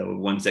list, the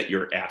ones that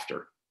you're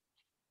after.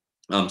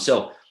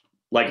 So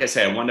like I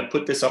say, I wanted to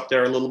put this up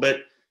there a little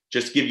bit,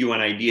 just give you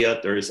an idea.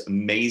 There's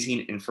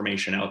amazing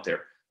information out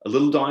there. A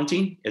little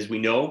daunting, as we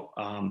know.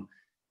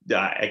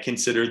 I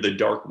consider the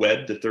dark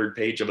web the third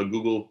page of a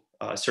Google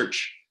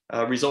search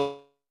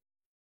results.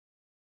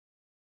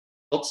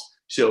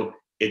 So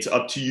it's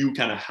up to you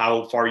kind of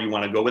how far you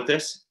want to go with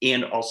this.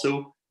 And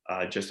also,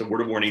 just a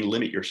word of warning,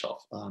 limit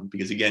yourself.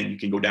 Because again, you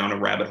can go down a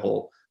rabbit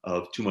hole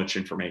of too much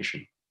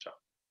information. So,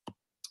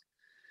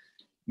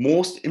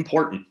 most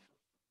important,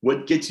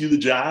 what gets you the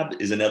job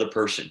is another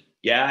person.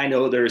 Yeah, I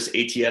know there's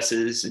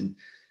ATSs and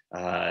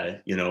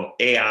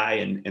AI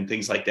and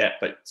things like that,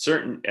 but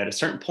at a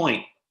certain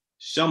point,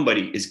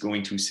 somebody is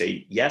going to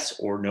say yes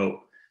or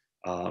no.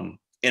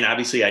 And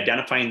obviously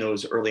identifying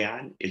those early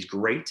on is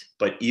great,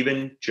 but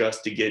even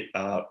just to get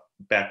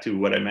back to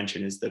what I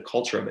mentioned is the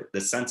culture of it,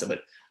 the sense of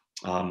it.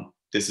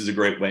 This is a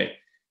great way.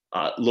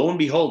 Lo and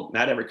behold,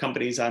 not every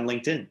company is on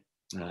LinkedIn.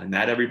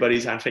 Not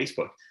everybody's on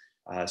Facebook.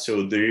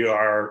 So there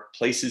are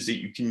places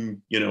that you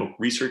can,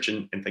 research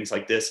and things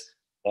like this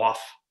off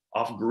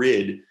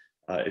grid,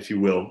 if you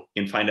will,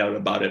 and find out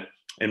about it.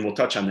 And we'll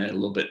touch on that a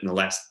little bit in the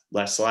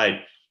last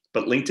slide.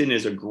 But LinkedIn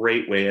is a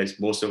great way, as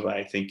most of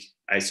I think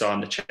I saw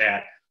in the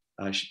chat,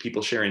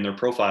 people sharing their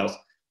profiles,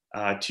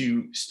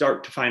 to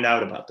start to find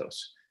out about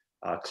those.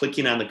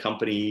 Clicking on the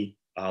company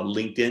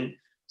LinkedIn,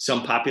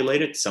 some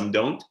populate it, some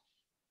don't.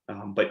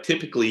 But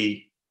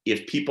typically,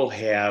 if people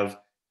have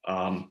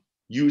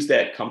used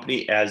that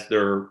company as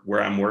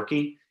where I'm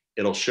working,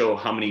 it'll show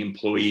how many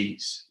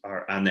employees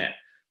are on that.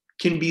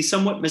 Can be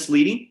somewhat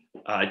misleading.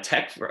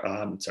 Tech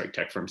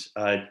firms,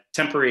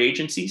 temporary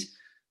agencies.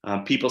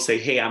 People say,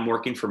 "Hey, I'm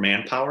working for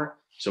Manpower."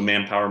 So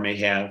Manpower may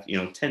have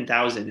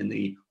 10,000 in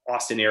the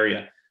Austin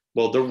area.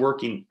 Well, they're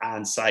working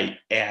on site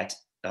at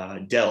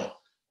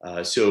Dell.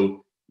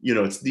 So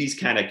it's these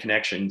kind of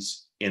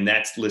connections, and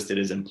that's listed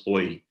as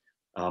employee.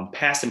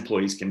 Past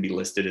employees can be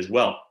listed as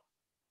well.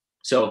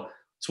 So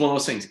it's one of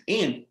those things.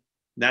 And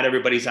not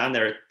everybody's on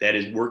there that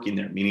is working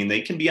there, meaning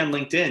they can be on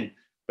LinkedIn,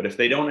 but if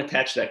they don't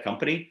attach that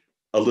company,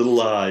 a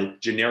little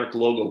generic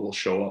logo will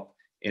show up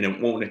and it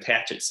won't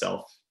attach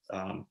itself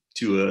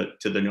to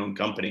the known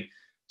company.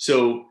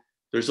 So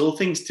there's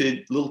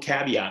little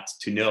caveats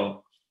to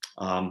know.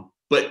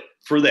 But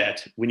for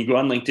that, when you go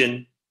on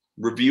LinkedIn,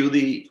 review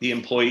the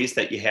employees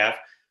that you have,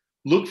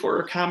 look for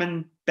a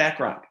common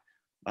background.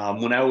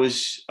 When I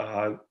was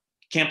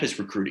campus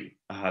recruiting,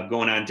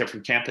 going on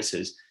different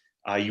campuses,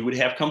 you would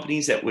have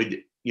companies that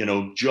would,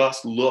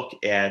 just look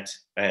at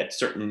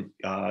certain,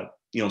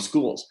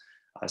 schools.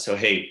 So,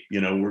 hey,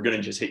 we're going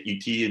to just hit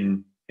UT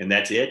and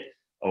that's it.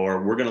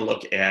 Or we're going to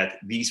look at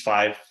these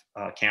 5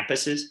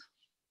 campuses.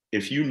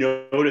 If you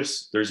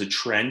notice there's a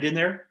trend in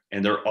there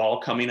and they're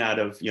all coming out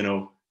of,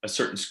 a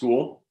certain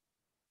school,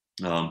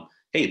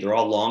 hey, they're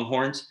all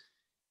Longhorns.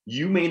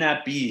 You may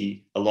not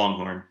be a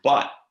Longhorn,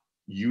 but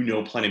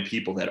plenty of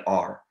people that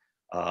are.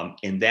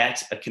 And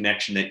that's a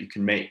connection that you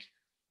can make.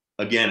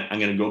 Again, I'm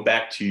going to go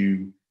back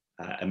to,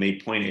 I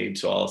made point A,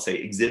 so I'll say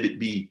exhibit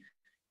B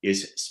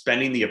is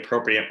spending the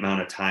appropriate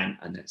amount of time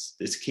on this.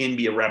 This can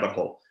be a rabbit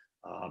hole,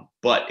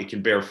 but it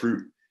can bear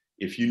fruit.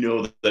 If you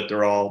know that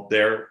they're all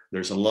there,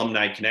 there's an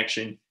alumni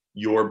connection,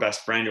 your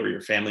best friend or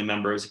your family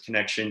member is a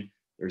connection,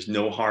 there's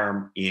no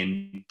harm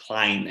in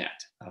applying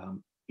that,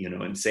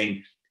 and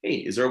saying, hey,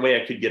 is there a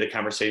way I could get a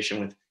conversation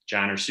with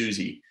John or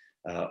Susie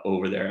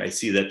over there? I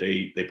see that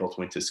they both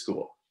went to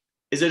school.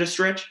 Is it a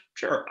stretch?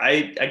 Sure,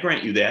 I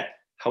grant you that.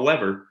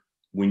 However,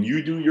 when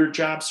you do your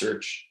job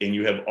search and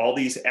you have all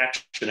these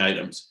action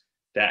items,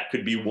 that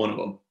could be one of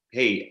them.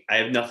 Hey, I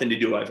have nothing to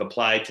do. I've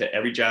applied to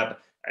every job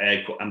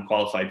I'm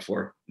qualified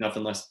for.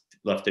 Nothing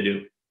left to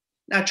do.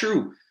 Not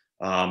true.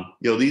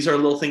 These are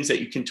little things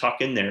that you can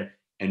tuck in there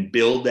and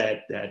build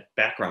that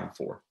background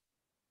for.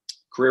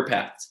 Career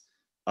paths.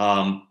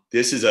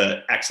 This is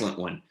an excellent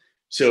one.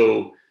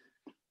 So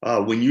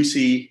when you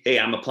see, hey,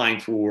 I'm applying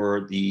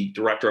for the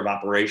director of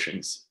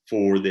operations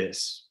for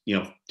this,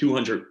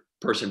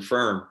 200-person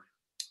firm,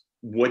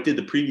 what did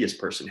the previous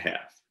person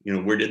have?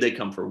 Where did they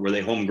come from? Were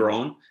they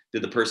homegrown?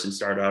 Did the person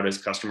start out as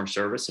customer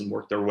service and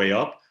work their way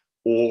up?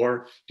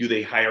 Or do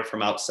they hire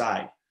from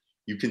outside?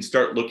 You can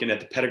start looking at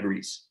the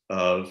pedigrees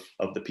of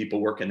the people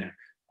working there.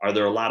 Are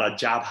there a lot of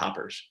job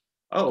hoppers?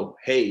 Oh,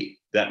 hey,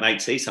 that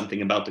might say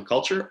something about the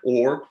culture,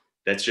 or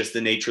that's just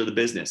the nature of the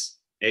business.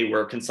 Hey,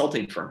 we're a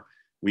consulting firm.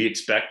 We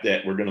expect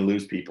that we're going to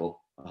lose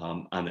people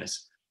on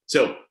this.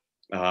 So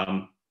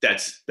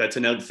that's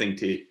another thing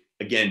to,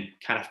 again,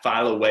 kind of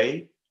file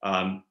away.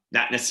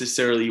 Not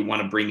necessarily you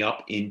want to bring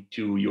up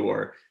into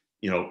your,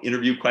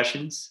 interview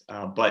questions,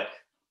 but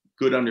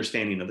good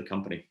understanding of the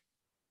company.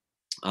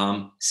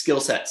 Skill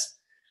sets.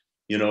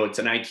 It's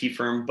an IT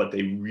firm, but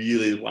they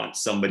really want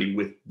somebody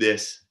with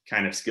this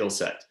kind of skill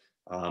set.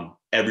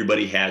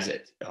 Everybody has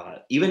it,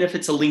 even if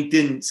it's a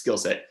LinkedIn skill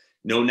set.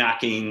 No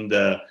knocking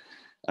the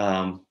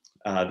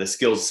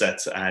skill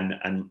sets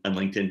on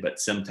LinkedIn, but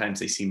sometimes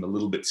they seem a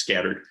little bit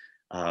scattered.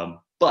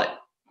 But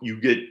you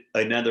get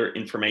another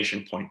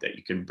information point that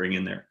you can bring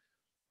in there.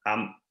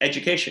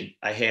 Education.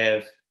 I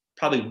have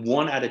probably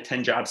 1 out of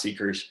 10 job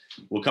seekers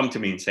will come to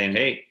me and saying,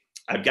 hey,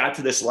 I've got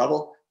to this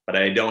level, but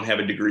I don't have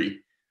a degree.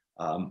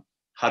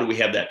 How do we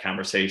have that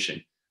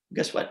conversation?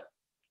 Guess what?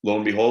 Lo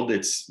and behold,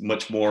 it's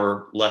much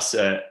less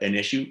an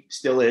issue.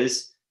 Still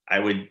is. I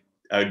would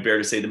bear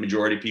to say the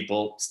majority of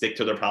people stick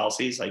to their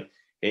policies. Like,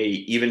 hey,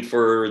 even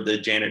for the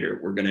janitor,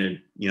 we're going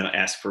to,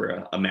 ask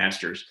for a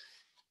master's.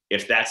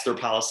 If that's their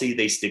policy,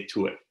 they stick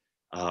to it.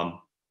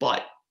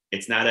 But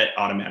it's not an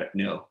automatic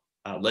no.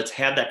 Let's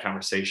have that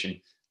conversation.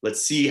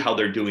 Let's see how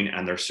they're doing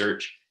on their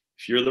search.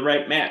 If you're the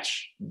right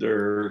match,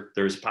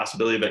 there's a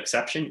possibility of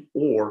exception,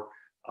 or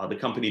the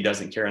company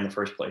doesn't care in the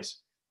first place.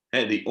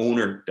 Hey, the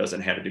owner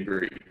doesn't have a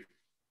degree.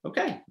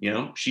 Okay,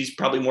 she's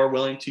probably more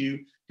willing to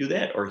do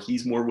that, or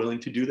he's more willing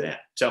to do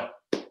that. So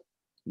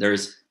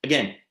there's,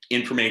 again,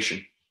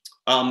 information.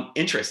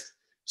 Interest.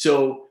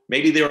 So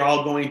maybe they're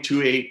all going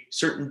to a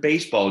certain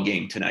baseball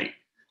game tonight.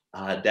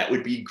 That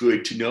would be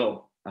good to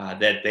know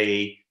that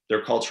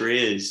their culture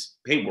is,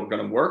 hey, we're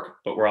going to work,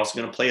 but we're also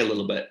going to play a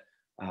little bit.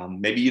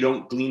 Maybe you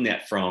don't glean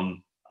that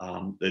from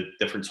the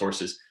different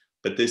sources,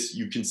 but this,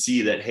 you can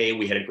see that, hey,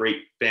 we had a great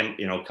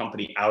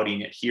company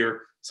outing at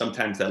here.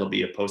 Sometimes that'll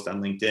be a post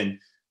on LinkedIn.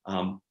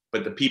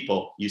 But the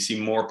people, you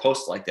see more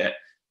posts like that,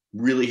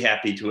 really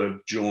happy to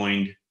have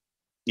joined,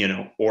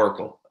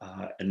 Oracle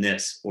and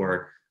this,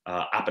 or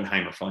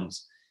Oppenheimer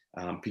funds,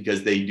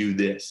 because they do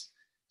this.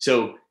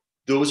 So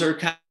those are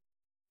kind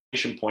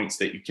of points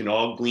that you can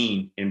all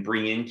glean and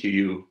bring into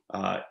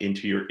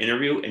your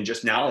interview, and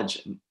just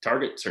knowledge and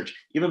target search.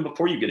 Even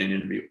before you get an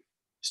interview,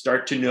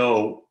 start to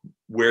know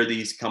where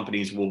these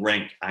companies will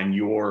rank on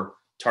your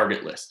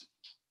target list.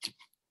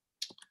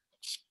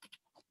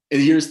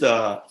 And here's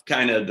the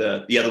kind of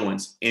the other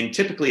ones. And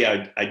typically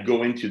I'd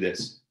go into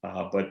this,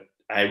 but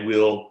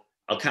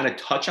I'll kind of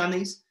touch on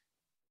these.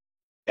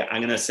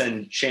 I'm going to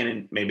send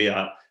Shannon maybe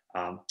a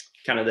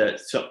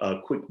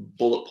quick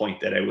bullet point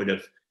that I would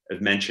have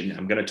mentioned.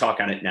 I'm going to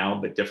talk on it now,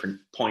 but different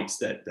points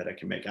that I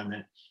can make on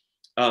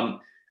that.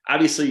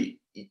 Obviously,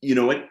 you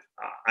know what?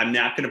 I'm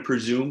not going to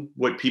presume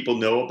what people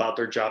know about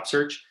their job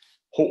search.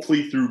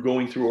 Hopefully, through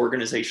going through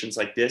organizations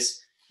like this,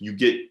 you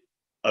get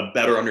a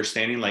better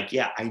understanding. Like,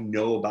 yeah, I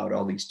know about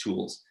all these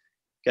tools.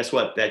 Guess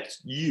what?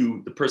 That's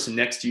you, the person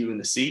next to you in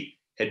the seat,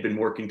 had been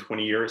working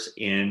 20 years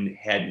and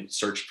hadn't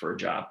searched for a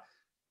job.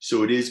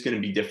 So it is going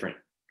to be different.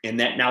 And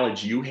that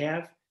knowledge you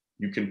have,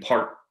 you can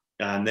part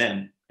on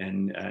them.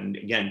 And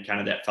again,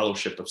 kind of that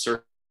fellowship of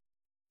search.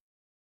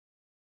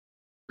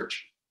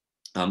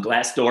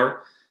 Glassdoor,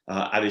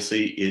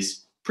 obviously,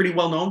 is pretty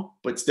well known,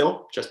 but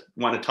still just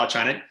want to touch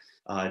on it.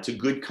 It's a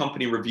good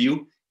company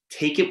review.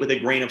 Take it with a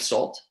grain of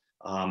salt.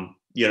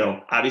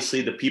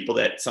 Obviously the people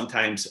that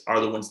sometimes are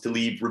the ones to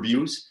leave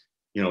reviews,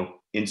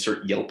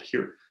 insert Yelp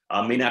here,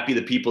 may not be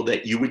the people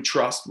that you would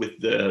trust with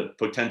the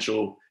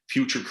potential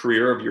future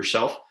career of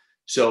yourself.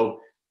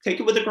 So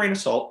take it with a grain of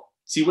salt,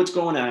 see what's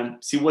going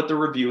on, see what the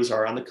reviews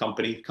are on the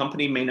company. The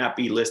company may not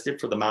be listed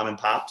for the mom and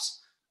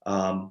pops,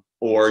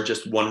 or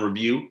just one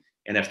review.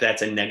 And if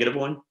that's a negative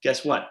one,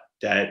 guess what?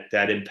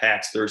 That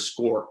impacts their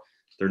score.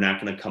 They're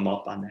not going to come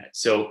up on that.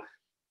 So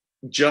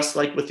just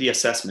like with the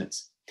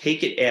assessments,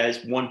 take it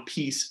as one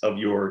piece of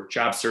your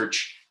job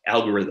search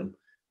algorithm.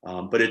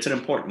 But it's an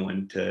important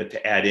one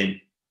to add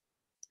in.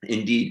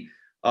 Indeed,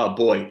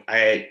 boy,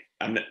 I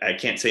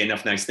can't say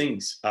enough nice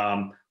things.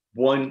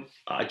 One,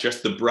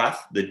 just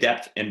the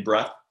depth and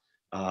breadth.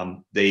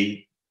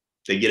 They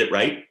get it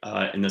right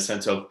in the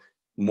sense of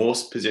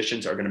most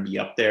positions are going to be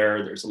up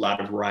there. There's a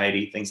lot of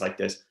variety, things like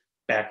this.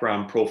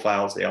 Background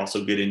profiles, they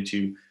also get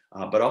into,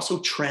 but also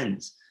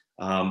trends.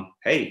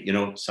 Hey,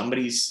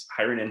 somebody's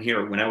hiring in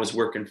here. When I was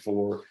working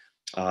for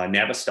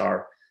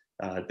Navistar,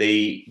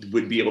 they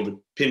would be able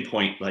to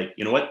pinpoint, like,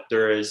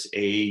 there is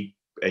a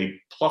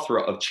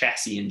plethora of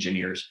chassis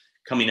engineers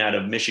coming out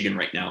of Michigan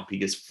right now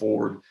because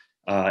Ford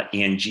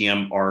and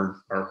GM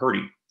are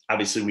hurting.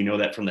 Obviously, we know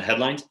that from the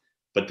headlines,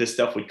 but this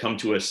stuff would come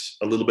to us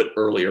a little bit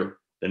earlier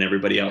than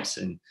everybody else,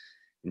 and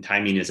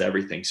timing is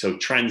everything. So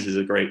trends is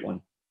a great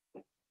one.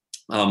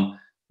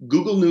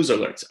 Google News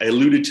Alerts. I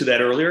alluded to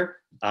that earlier.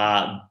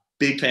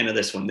 Big fan of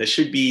this one. This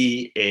should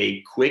be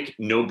a quick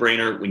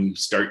no-brainer when you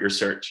start your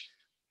search.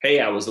 Hey,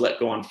 I was let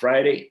go on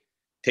Friday.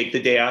 Take the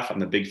day off.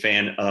 I'm a big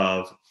fan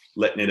of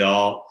letting it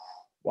all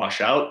wash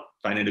out,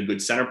 finding a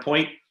good center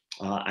point.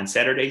 On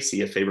Saturday,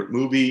 see a favorite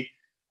movie.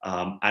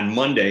 On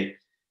Monday,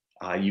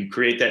 you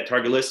create that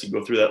target list. You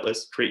go through that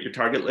list, create your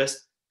target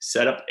list,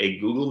 set up a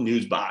Google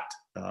News bot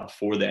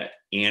for that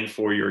and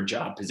for your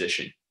job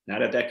position,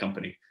 not at that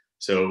company.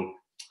 So,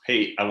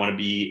 hey, I want to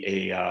be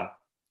a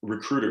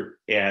recruiter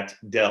at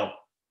Dell.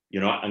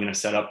 I'm going to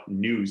set up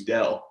news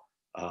Dell,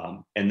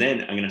 and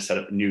then I'm going to set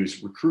up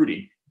news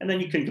recruiting, and then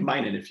you can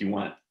combine it if you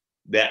want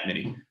that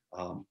many.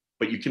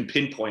 But you can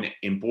pinpoint it,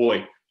 and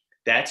boy,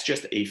 that's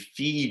just a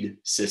feed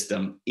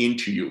system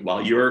into you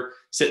while you're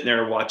sitting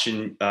there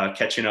watching,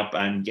 catching up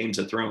on Games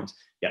of Thrones.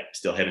 Yeah,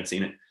 still haven't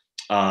seen it.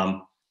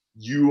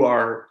 You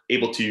are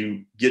able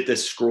to get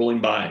this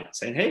scrolling by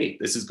saying, hey,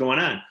 this is going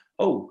on.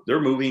 Oh,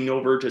 they're moving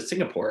over to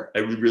Singapore.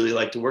 I would really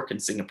like to work in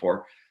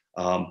Singapore.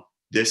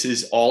 This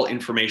is all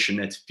information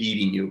that's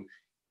feeding you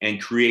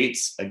and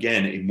creates,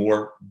 again, a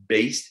more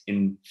based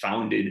and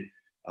founded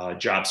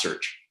job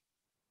search.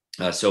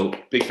 So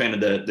big fan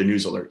of the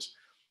news alerts.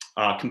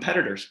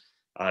 Competitors.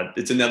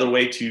 It's another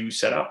way to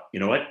set up,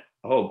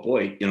 oh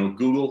boy,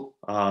 Google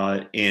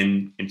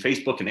and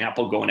Facebook and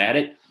Apple going at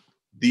it.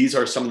 These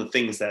are some of the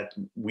things that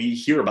we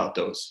hear about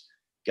those.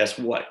 Guess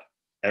what?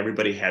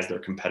 Everybody has their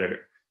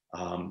competitor.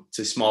 It's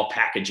a small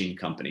packaging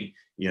company,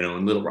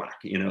 in Little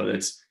Rock,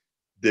 that's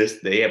this,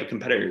 they have a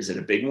competitor. Is it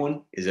a big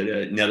one? Is it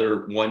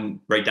another one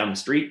right down the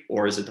street?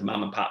 Or is it the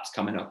mom and pops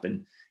coming up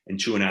and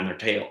chewing on their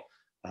tail?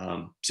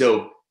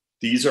 So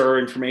these are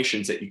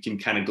informations that you can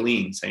kind of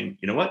glean saying,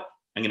 you know what?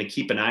 I'm going to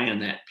keep an eye on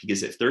that,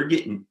 because if they're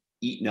getting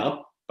eaten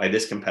up by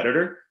this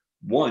competitor,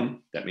 one,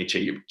 that may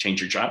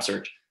change your job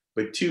search,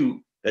 but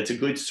two, that's a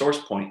good source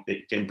point that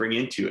you can bring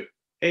into it.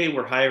 Hey,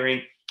 we're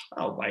hiring.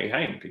 Oh, why are you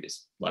hiring?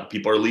 Because a lot of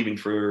people are leaving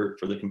for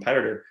the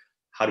competitor.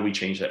 how do we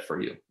change that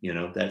for you?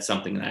 That's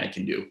something that I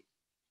can do.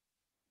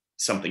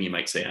 Something you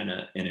might say in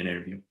an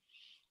interview.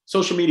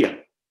 Social media.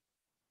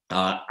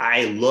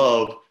 I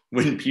love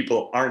when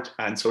people aren't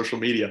on social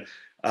media.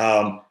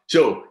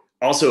 So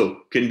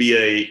also can be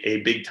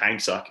a big time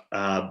suck.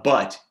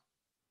 But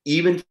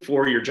even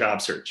for your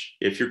job search,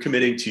 if you're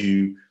committing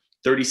to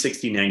 30,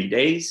 60, 90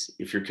 days,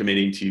 if you're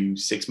committing to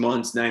 6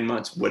 months, 9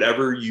 months,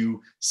 whatever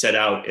you set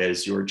out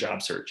as your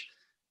job search,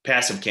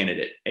 passive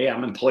candidate, hey,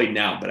 I'm employed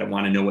now, but I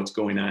want to know what's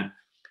going on.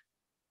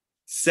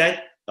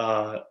 Set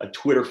a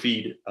Twitter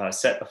feed,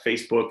 set a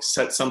Facebook,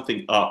 set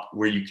something up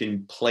where you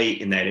can play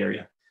in that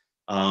area.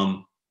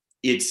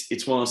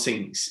 It's one of those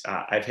things.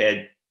 I've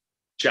had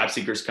job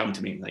seekers come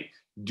to me like,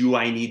 do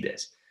I need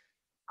this?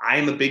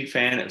 I'm a big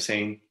fan of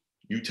saying,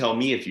 you tell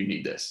me if you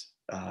need this.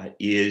 Do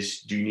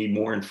you need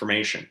more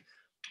information?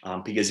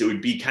 Because it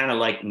would be kind of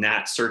like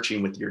not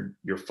searching with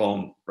your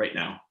phone right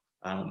now.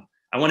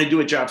 I want to do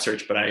a job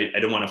search, but I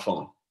don't want a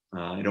phone.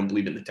 I don't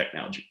believe in the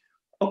technology.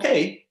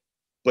 Okay,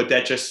 but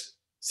that just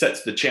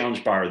sets the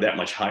challenge bar that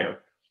much higher.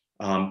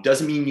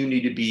 Doesn't mean you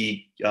need to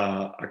be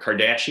a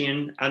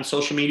Kardashian on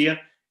social media.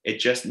 It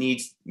just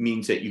means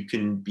that you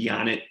can be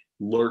on it,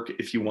 lurk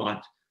if you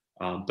want,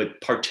 but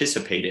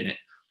participate in it.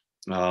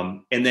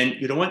 And then,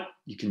 you know what?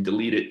 You can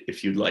delete it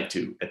if you'd like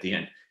to at the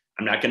end.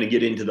 I'm not going to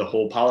get into the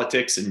whole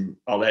politics and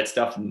all that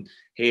stuff. And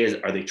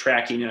hey, are they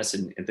tracking us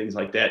and things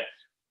like that?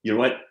 You know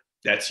what?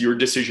 That's your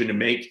decision to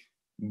make.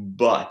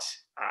 But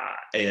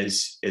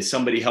as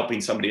somebody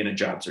helping somebody in a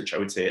job search, I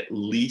would say at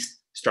least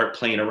start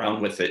playing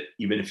around with it,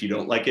 even if you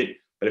don't like it.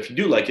 But if you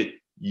do like it,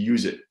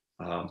 use it.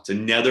 It's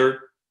another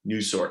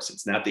news source.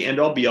 It's not the end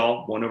all be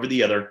all, one over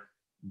the other,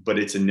 but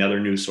it's another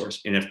news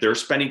source. And if they're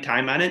spending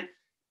time on it,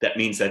 that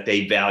means that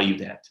they value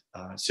that.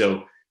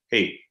 So,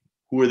 hey,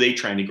 who are they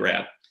trying to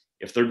grab?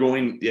 If they're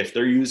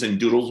using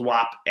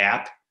Doodleswap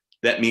app,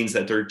 that means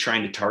that they're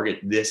trying to target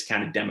this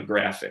kind of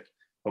demographic.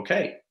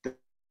 Okay.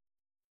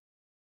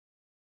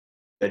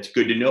 That's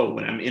good to know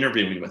when I'm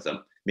interviewing with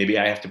them. Maybe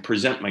I have to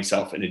present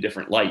myself in a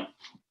different light.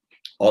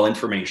 All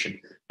information,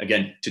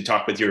 again, to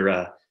talk with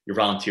your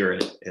volunteer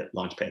at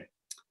Launchpad.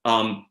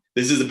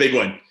 This is a big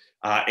one.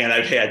 And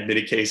I've had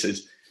many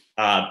cases.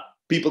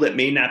 People that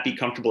may not be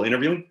comfortable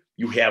interviewing,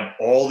 you have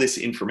all this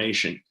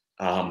information.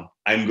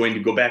 I'm going to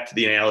go back to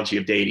the analogy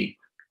of dating.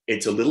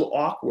 It's a little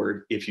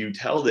awkward if you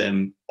tell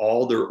them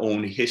all their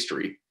own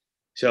history.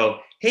 So,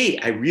 hey,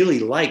 I really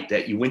like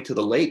that you went to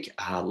the lake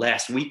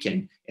last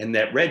weekend and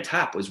that red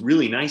top was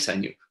really nice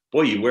on you.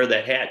 Boy, you wear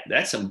that hat.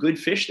 That's some good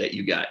fish that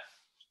you got.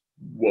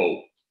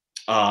 Whoa.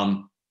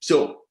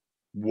 So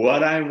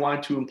what I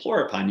want to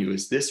implore upon you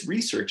is this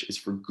research is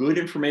for good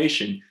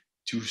information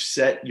to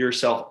set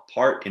yourself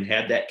apart and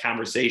have that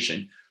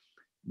conversation.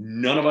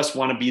 None of us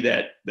want to be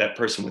that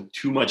person with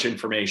too much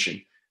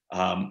information.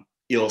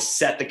 It'll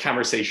set the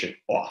conversation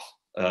off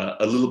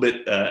a little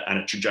bit on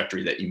a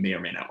trajectory that you may or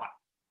may not want.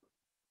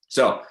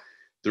 So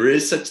there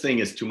is such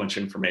thing as too much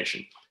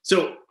information.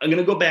 So I'm going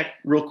to go back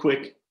real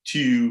quick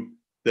to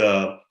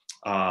the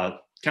kind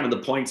of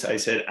the points I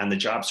said on the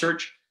job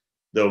search.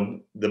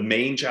 The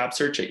main job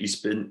search that you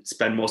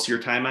spend most of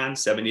your time on,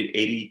 70 to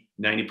 80,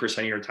 90%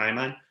 of your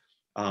time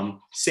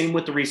on. Same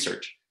with the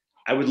research.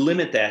 I would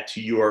limit that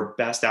to your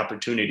best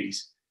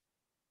opportunities.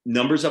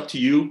 Numbers up to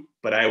you,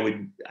 but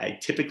I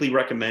typically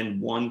recommend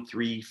 1,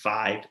 3,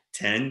 5,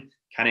 10,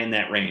 kind of in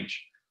that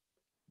range.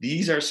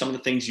 These are some of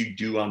the things you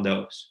do on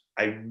those.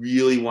 I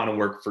really want to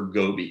work for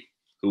Gobi.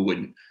 Who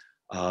wouldn't?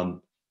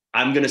 I'm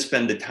going to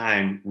spend the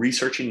time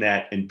researching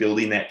that and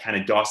building that kind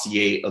of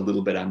dossier a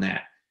little bit on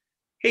that.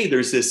 Hey,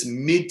 there's this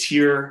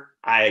mid-tier.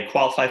 I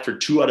qualify for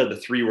 2 out of the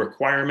 3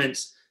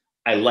 requirements.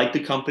 I like the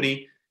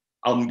company.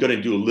 I'm going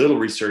to do a little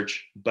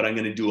research, but I'm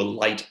going to do a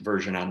light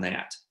version on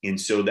that. And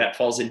so that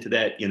falls into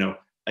that,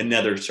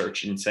 another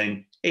search and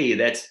saying, hey,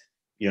 that's,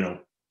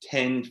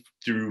 10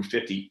 through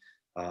 50.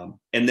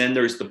 And then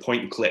there's the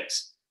point and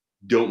clicks.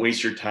 Don't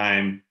waste your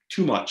time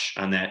too much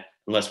on that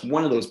unless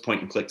one of those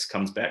point and clicks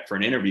comes back for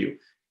an interview.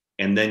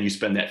 And then you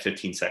spend that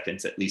 15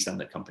 seconds at least on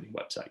the company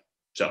website.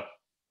 So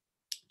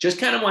just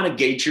kind of want to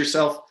gauge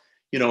yourself,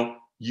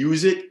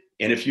 use it.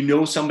 And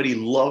if somebody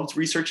loves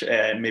research,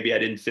 maybe I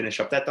didn't finish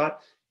up that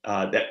thought,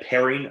 that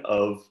pairing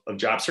of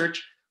job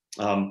search,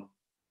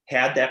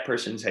 had that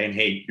person saying,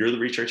 hey, you're the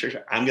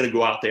researcher. I'm going to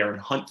go out there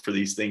and hunt for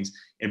these things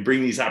and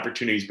bring these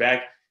opportunities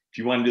back. If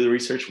you want to do the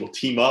research, we'll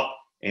team up.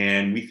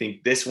 And we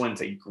think this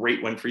one's a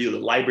great one for you. The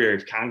Library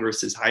of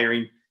Congress is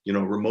hiring, a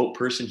remote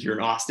person here in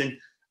Austin.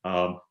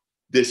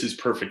 This is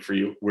perfect for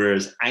you.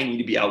 Whereas I need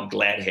to be out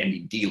glad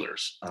handing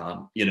dealers.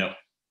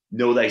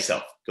 Know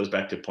thyself goes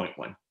back to point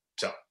 1.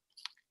 So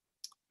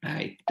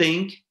I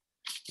think,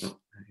 did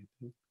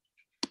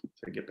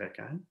I get back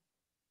on?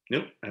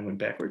 Nope, I went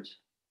backwards.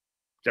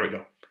 There we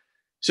go.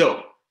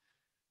 So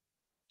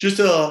just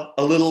a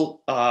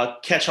little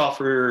catch-all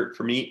for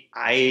me.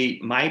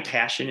 My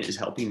passion is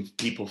helping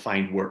people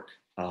find work.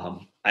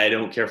 I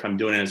don't care if I'm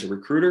doing it as a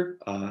recruiter,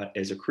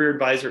 as a career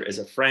advisor, as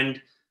a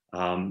friend,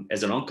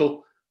 as an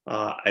uncle.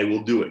 I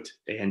will do it.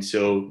 And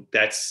so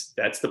that's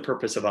the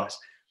purpose of us.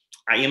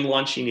 I am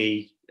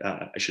launching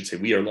I should say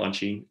we are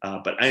launching,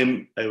 but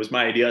it was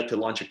my idea to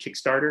launch a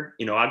Kickstarter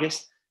in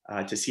August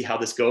to see how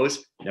this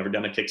goes. Never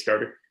done a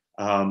Kickstarter.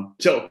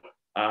 So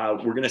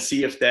we're going to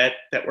see if that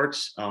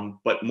works.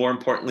 But more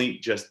importantly,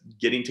 just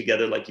getting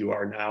together like you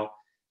are now,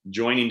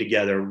 joining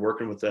together,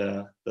 working with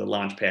the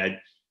Launchpad,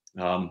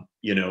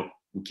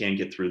 we can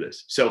get through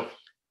this. So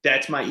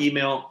that's my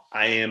email.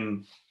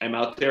 I'm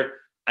out there.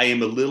 I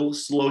am a little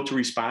slow to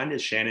respond,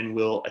 as Shannon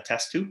will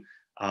attest to.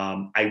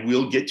 I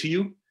will get to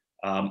you.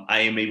 I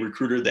am a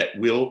recruiter that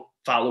will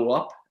follow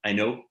up. I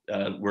know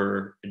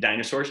we're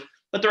dinosaurs,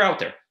 but they're out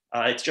there.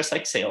 It's just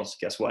like sales.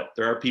 Guess what?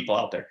 There are people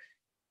out there.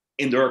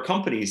 And there are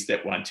companies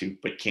that want to,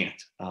 but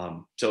can't.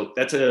 So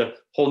that's a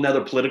whole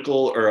nother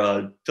political or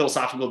a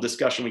philosophical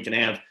discussion we can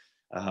have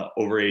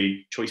over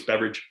a choice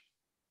beverage.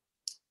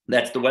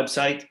 That's the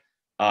website.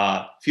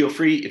 Feel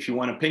free, if you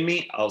want to ping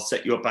me, I'll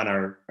set you up on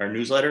our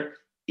newsletter.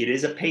 It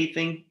is a pay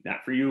thing,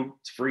 not for you.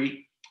 It's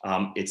free.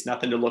 It's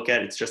nothing to look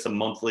at. It's just a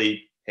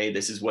monthly, hey,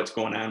 this is what's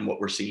going on, what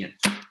we're seeing.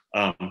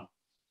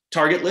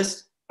 Target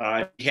list.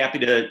 I'd be happy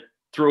to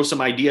throw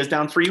some ideas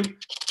down for you.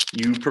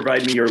 You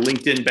provide me your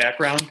LinkedIn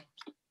background,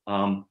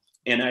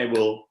 and I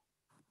will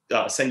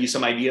send you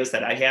some ideas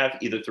that I have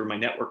either through my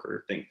network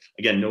or thing.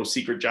 Again, no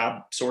secret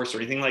job source or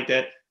anything like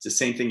that. It's the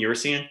same thing you're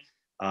seeing,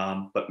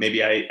 but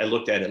maybe I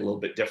looked at it a little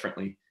bit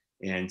differently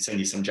and send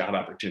you some job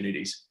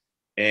opportunities.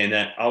 And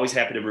always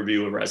happy to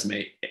review a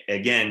resume.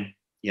 Again,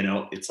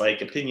 it's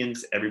like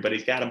opinions.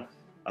 Everybody's got them.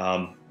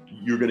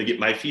 You're going to get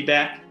my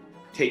feedback.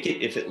 Take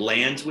it if it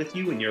lands with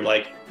you and you're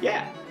like,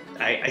 yeah,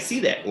 I see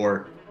that.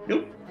 Or,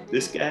 nope,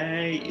 this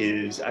guy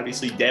is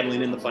obviously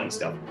dabbling in the funny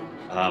stuff.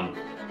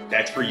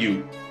 That's for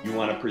you. You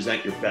want to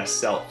present your best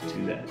self to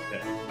that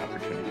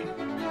opportunity.